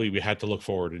hypothetically we had to look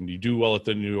forward and you do well at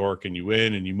the New York and you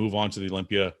win and you move on to the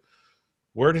Olympia,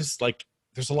 there's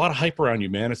a lot of hype around you,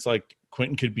 man. It's like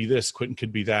Quentin could be this, Quentin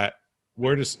could be that.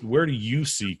 Where do you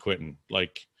see Quentin?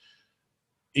 Like,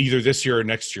 either this year or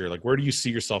next year? Like, where do you see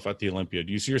yourself at the Olympia?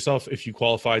 Do you see yourself, if you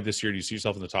qualified this year, do you see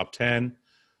yourself in the top 10?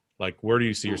 Like, where do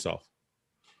you see yourself?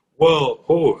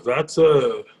 Well, that's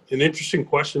an interesting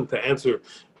question to answer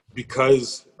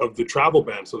because of the travel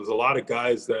ban. So there's a lot of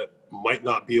guys that might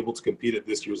not be able to compete at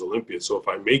this year's Olympia. So if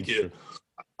I make it,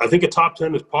 I think a top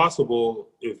 10 is possible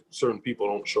if certain people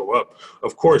don't show up.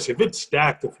 Of course, if it's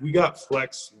stacked, if we got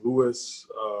Flex, Lewis,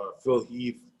 Phil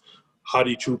Heath,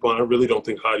 Hadi Chupon, I really don't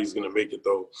think Hadi's going to make it,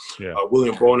 though. Yeah.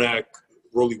 William Bonac,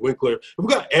 Rolly Winkler. If we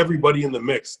got everybody in the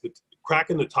mix,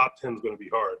 cracking the top 10 is going to be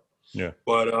hard. Yeah.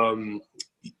 But,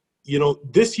 you know,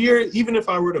 this year, even if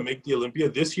I were to make the Olympia,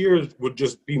 this year would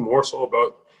just be more so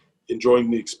about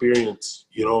enjoying the experience,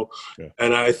 you know? Yeah.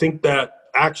 And I think that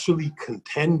actually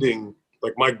contending,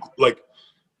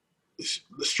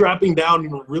 strapping down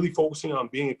and really focusing on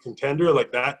being a contender,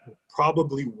 like that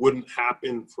probably wouldn't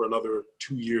happen for another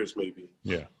 2 years maybe.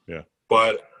 Yeah.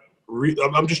 But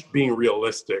I'm just being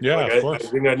realistic. Yeah, I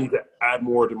think I need to add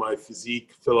more to my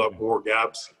physique, fill up more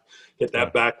gaps, get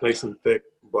that back nice and thick.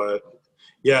 But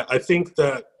yeah, I think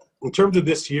that in terms of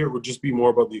this year, it would just be more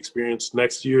about the experience.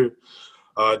 Next year,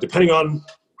 depending on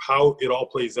how it all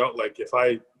plays out, like if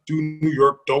I do New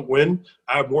York, don't win,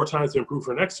 I have more time to improve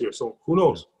for next year. So who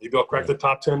knows? Maybe I'll crack the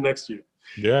top 10 next year.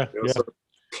 Yeah. You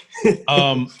know,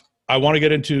 yeah. I want to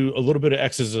get into a little bit of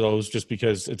X's of those just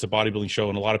because it's a bodybuilding show,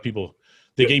 and a lot of people,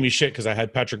 they gave me shit because I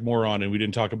had Patrick Moore on and we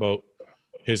didn't talk about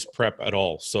his prep at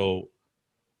all. So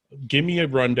give me a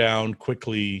rundown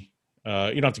quickly. You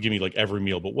don't have to give me like every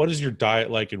meal, but what is your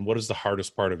diet like, and what is the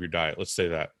hardest part of your diet? Let's say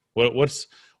that. What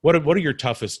are your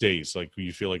toughest days? Like,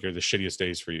 you feel like are the shittiest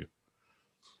days for you?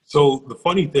 So the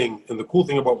funny thing and the cool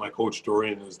thing about my coach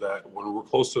Dorian is that when we're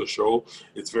close to the show,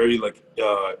 it's very like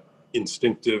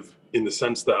instinctive in the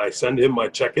sense that I send him my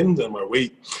check-ins and my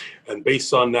weight, and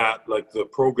based on that, like the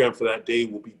program for that day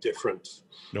will be different.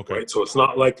 Okay. Right. So it's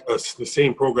not like the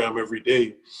same program every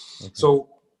day. Okay. So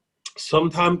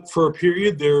sometime for a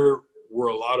period there were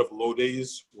a lot of low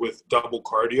days with double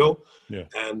cardio. Yeah.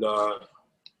 And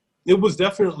it was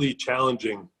definitely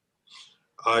challenging.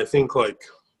 I think like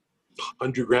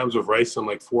 100 grams of rice and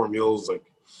like 4 meals, like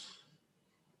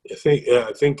I think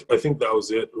that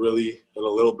was it really, and a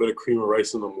little bit of cream of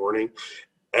rice in the morning.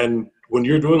 And when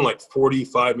you're doing like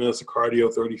 45 minutes of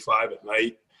cardio, 35 at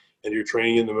night, and you're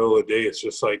training in the middle of the day, it's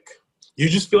just like you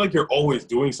just feel like you're always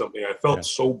doing something. I felt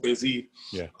so busy.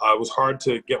 Yeah. It was hard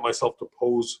to get myself to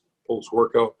pose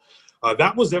post-workout.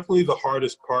 That was definitely the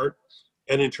hardest part.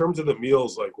 And in terms of the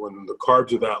meals, like when the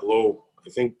carbs are that low, I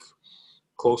think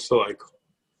close to like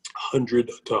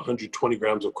 100 to 120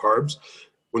 grams of carbs.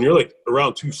 When you're like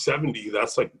around 270,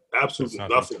 that's like absolutely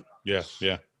nothing. Yeah,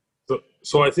 yeah.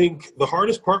 So I think the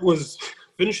hardest part was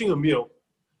finishing a meal.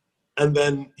 And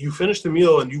then you finish the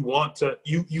meal and you want to,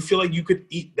 you feel like you could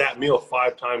eat that meal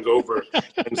 5 times over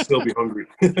and still be hungry.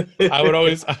 I would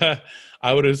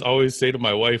always say to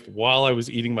my wife while I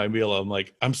was eating my meal, I'm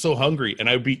like, I'm so hungry, and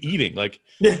I'd be eating like,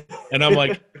 and I'm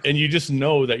like, and you just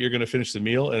know that you're going to finish the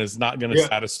meal and it's not going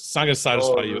to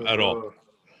satisfy you at all.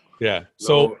 Yeah.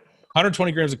 So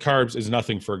 120 grams of carbs is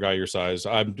nothing for a guy your size.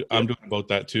 I'm doing about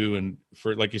that too. And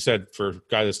for, like you said, for a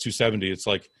guy that's 270, it's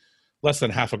like less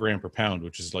than half a gram per pound,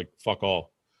 which is like fuck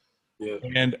all. Yeah.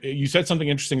 And you said something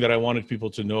interesting that I wanted people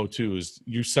to know too, is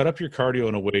you set up your cardio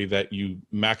in a way that you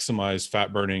maximize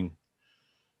fat burning.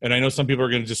 And I know some people are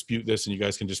going to dispute this, and you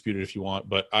guys can dispute it if you want,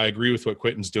 but I agree with what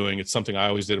Quinton's doing. It's something I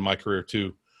always did in my career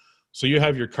too. So you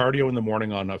have your cardio in the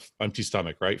morning on an empty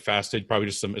stomach, right? Fasted, probably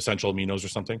just some essential aminos or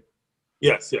something.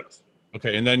 Yes.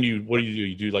 Okay. And then what do?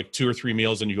 You do like 2 or 3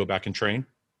 meals and you go back and train?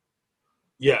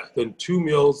 Yeah. Then 2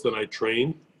 meals, then I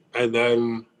train. And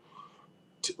then,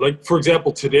 like, for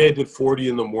example, today I did 40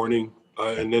 in the morning.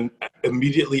 And then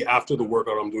immediately after the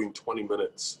workout, I'm doing 20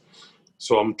 minutes.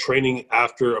 So I'm training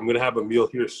after. I'm going to have a meal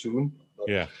here soon.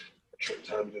 Yeah. What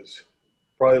time it is?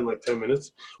 Probably in like 10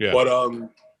 minutes. Yeah. But I'm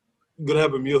going to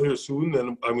have a meal here soon.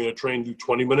 Then I'm going to train, do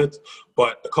 20 minutes.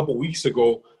 But a couple weeks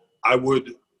ago, I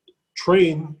would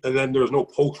train, and then there was no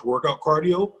post-workout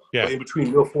cardio. Yeah. But in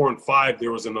between meal 4 and 5,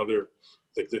 there was another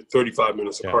like the 35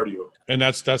 minutes of cardio. And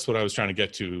that's what I was trying to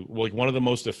get to. Like one of the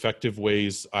most effective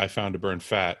ways I found to burn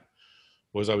fat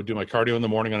was I would do my cardio in the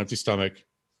morning on empty stomach.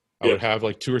 I would have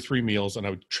like 2 or 3 meals, and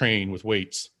I would train with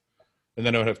weights. And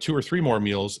then I would have 2 or 3 more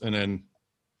meals, and then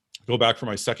go back for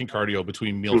my second cardio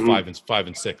between meal 5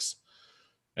 and 6.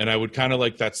 And I would kind of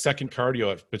like that second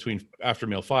cardio after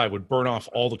meal 5 would burn off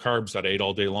all the carbs that I ate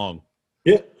all day long.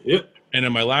 Yeah. And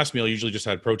then my last meal usually just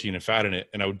had protein and fat in it,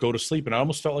 and I would go to sleep, and I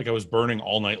almost felt like I was burning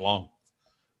all night long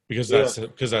because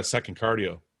that second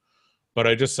cardio. But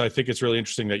I think it's really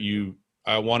interesting that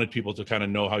I wanted people to kind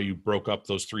of know how you broke up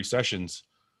those 3 sessions,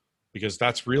 because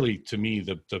that's really, to me,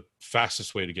 the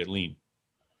fastest way to get lean.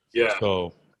 Yeah.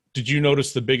 So did you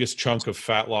notice the biggest chunk of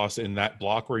fat loss in that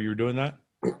block where you were doing that?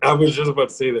 I was just about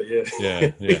to say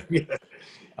that.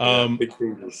 Yeah. Big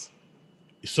changes.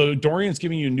 So Dorian's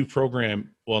giving you a new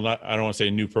program. Well, I don't want to say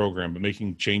a new program, but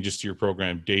making changes to your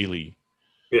program daily.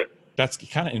 Yeah. That's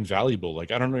kind of invaluable.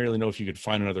 Like, I don't really know if you could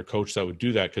find another coach that would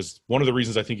do that, because one of the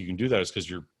reasons I think you can do that is because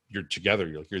you're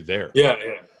together. You're there. Yeah.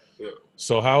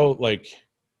 So how, like,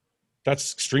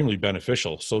 that's extremely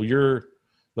beneficial. So you're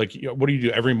like, what do you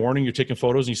do every morning? You're taking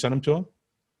photos and you send them to him?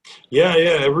 Yeah.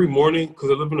 Every morning, because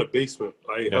I live in a basement,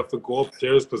 I have to go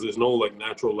upstairs because there's no like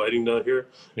natural lighting down here.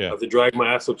 Yeah. I have to drag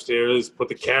my ass upstairs, put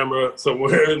the camera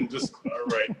somewhere, and just all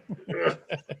right.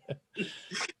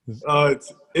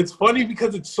 It's funny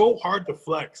because it's so hard to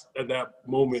flex at that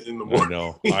moment in the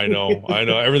morning. I know.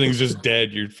 Everything's just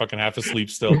dead. You're fucking half asleep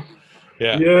still.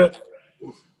 Yeah. Yeah.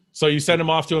 So you send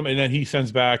him off to him, and then he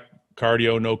sends back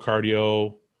cardio, no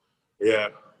cardio. Yeah.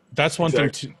 That's one thing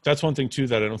too. That's one thing too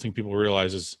that I don't think people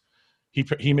realize is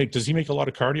does he make a lot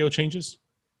of cardio changes?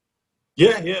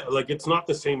 Yeah. Like it's not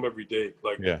the same every day.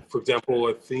 Like for example,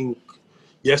 I think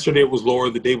yesterday it was lower.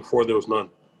 The day before there was none.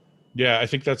 Yeah, I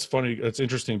think that's funny. That's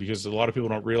interesting because a lot of people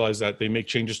don't realize that they make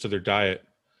changes to their diet,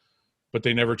 but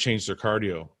they never change their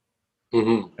cardio.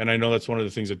 Mm-hmm. And I know that's one of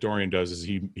the things that Dorian does is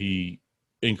he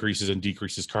increases and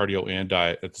decreases cardio and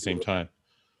diet at the same time.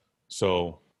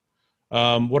 So,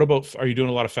 what about, are you doing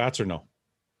a lot of fats or no?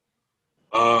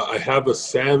 I have a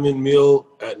salmon meal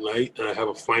at night, and I have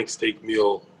a flank steak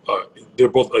meal. They're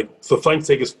both like, the flank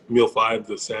steak is meal 5,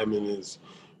 the salmon is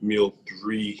meal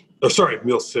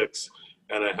 6,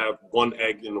 and I have 1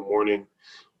 egg in the morning.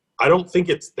 I don't think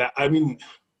it's that. I mean,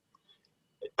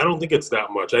 I don't think it's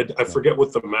that much. I forget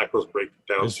what the macros break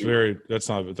down it's to. that's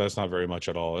not very much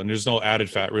at all. And there's no added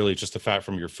fat really, just the fat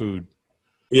from your food.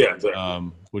 Yeah,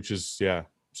 exactly. Which is, yeah.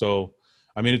 So,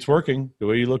 I mean, it's working. The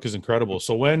way you look is incredible.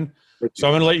 So I'm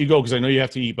going to let you go because I know you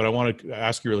have to eat, but I want to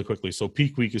ask you really quickly. So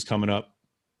peak week is coming up.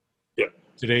 Yeah.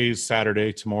 Today's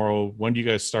Saturday, tomorrow. When do you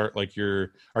guys start? Like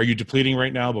are you depleting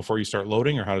right now before you start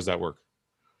loading, or how does that work?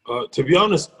 To be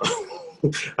honest,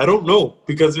 I don't know,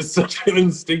 because it's such an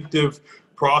instinctive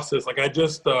process. Like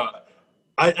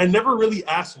I never really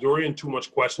asked Dorian too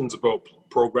much questions about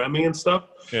programming and stuff.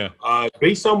 Yeah.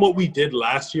 Based on what we did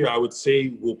last year, I would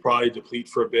say we'll probably deplete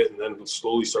for a bit and then we'll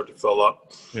slowly start to fill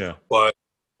up. Yeah. But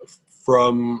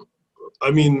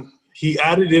he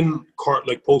added in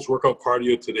post-workout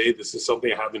cardio today. This is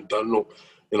something I haven't done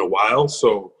in a while.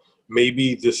 So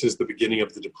maybe this is the beginning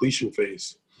of the depletion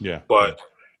phase. Yeah. But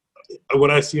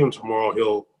when I see him tomorrow,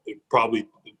 he'll probably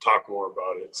talk more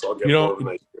about it. So I'll get more of an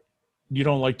idea. You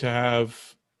don't like to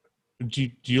have do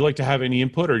you like to have any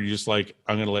input, or are you just like,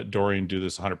 I'm going to let Dorian do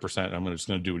this 100%, I'm just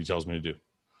going to do what he tells me to do?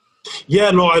 Yeah,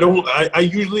 no, I don't. I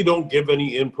usually don't give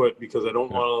any input because I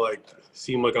don't want to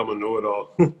seem like I'm a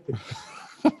know-it-all.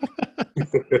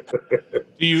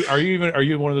 Are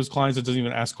you one of those clients that doesn't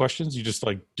even ask questions? You just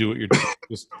do what you're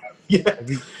just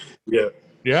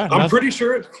yeah. I'm pretty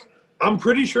sure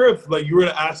if you were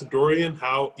to ask Dorian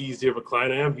how easy of a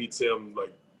client I am, he'd say I'm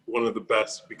one of the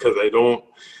best, because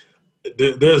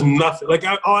there's nothing.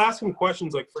 I'll ask him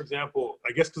questions, for example,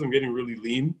 I guess because I'm getting really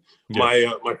lean,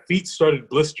 my feet started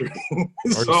blistering.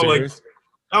 So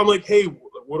I'm like, hey,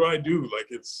 what do I do?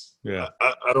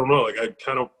 I don't know. I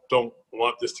kind of don't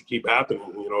want this to keep happening.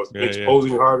 It's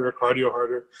posing harder, cardio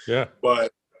harder. Yeah.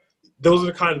 But those are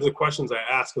the kind of the questions I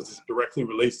ask, because it directly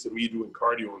relates to me doing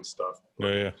cardio and stuff.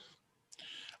 Yeah.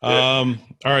 All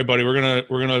right, buddy. We're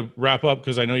gonna wrap up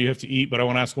because I know you have to eat, but I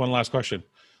want to ask one last question.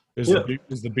 Is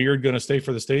the beard gonna stay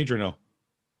for the stage or no?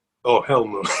 Oh, hell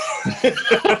no.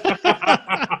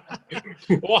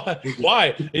 Why?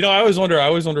 I always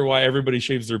wonder why everybody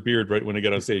shaves their beard right when they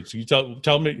get on stage. So you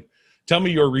tell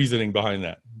me your reasoning behind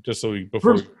that, just so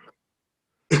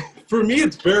For me,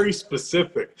 it's very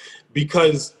specific,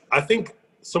 because I think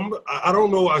I don't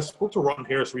know. I spoke to Ron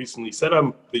Harris recently. He said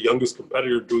I'm the youngest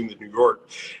competitor doing the New York.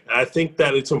 And I think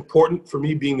that it's important for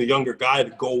me, being the younger guy,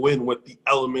 to go in with the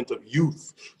element of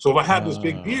youth. So if I have this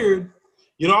big beard,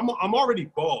 I'm already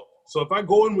bald. So if I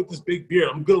go in with this big beard,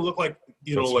 I'm going to look like,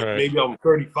 maybe I'm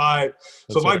 35.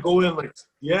 So if I go in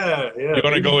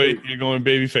you're going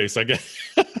baby face, I guess.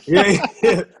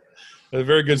 Yeah. A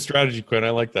very good strategy, Quinn. I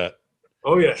like that.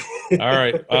 Oh, yeah. All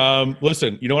right.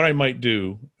 Listen, you know what I might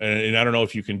do, and I don't know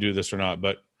if you can do this or not,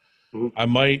 but I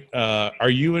might are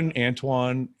you and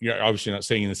Antoine, you're obviously not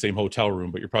staying in the same hotel room,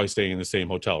 but you're probably staying in the same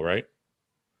hotel, right?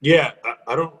 Yeah.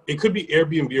 I don't, it could be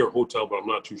Airbnb or hotel, but I'm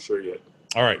not too sure yet.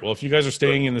 All right. Well, if you guys are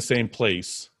staying in the same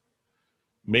place,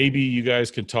 maybe you guys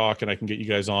could talk, and I can get you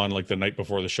guys on the night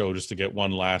before the show, just to get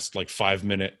one last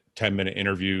 5-minute, 10-minute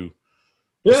interview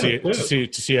to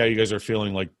see how you guys are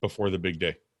feeling before the big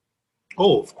day.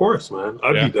 Oh, of course, man.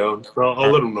 I'd be down.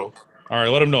 I'll let them know. All right,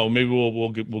 let them know. Maybe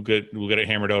we'll get it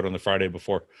hammered out on the Friday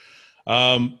before.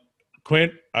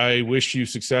 Quint, I wish you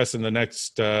success in the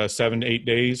next 7 to 8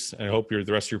 days. I hope the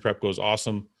rest of your prep goes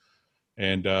awesome.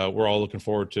 And we're all looking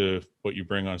forward to what you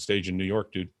bring on stage in New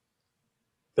York, dude.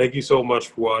 Thank you so much,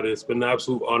 Fuad. It's been an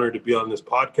absolute honor to be on this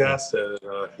podcast.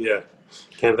 And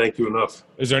can't thank you enough.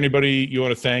 Is there anybody you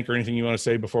want to thank or anything you want to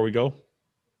say before we go?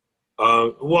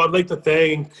 Well, I'd like to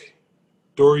thank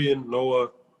Dorian, Noah,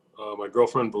 my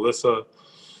girlfriend, Melissa.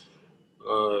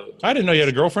 I didn't know you had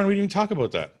a girlfriend. We didn't even talk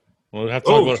about that. We'll have to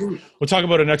talk about it. We'll talk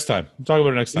about it next time.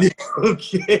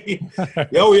 Okay.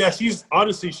 Oh, yeah. She's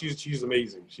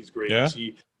amazing. She's great.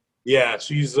 Yeah.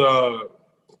 She's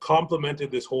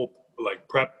complemented this whole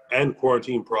prep and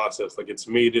quarantine process. It's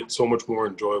made it so much more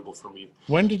enjoyable for me.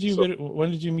 When did you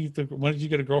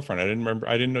get a girlfriend? I didn't remember.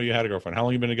 I didn't know you had a girlfriend. How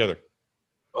long have you been together?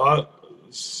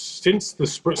 Since the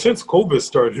spring, since COVID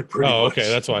started, pretty much. Okay,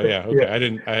 that's why. Yeah, okay.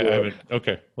 Yeah. I haven't.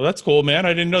 Okay, well, that's cool, man. I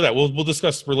didn't know that. We'll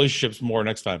discuss relationships more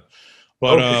next time.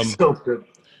 But sounds good.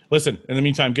 Listen, in the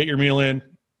meantime, get your meal in,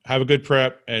 have a good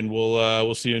prep, and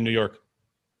we'll see you in New York.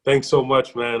 Thanks so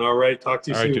much, man. All right, talk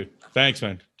to you soon. All right, dude. Thanks,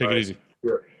 man. Take it easy.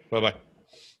 Yeah. Bye-bye.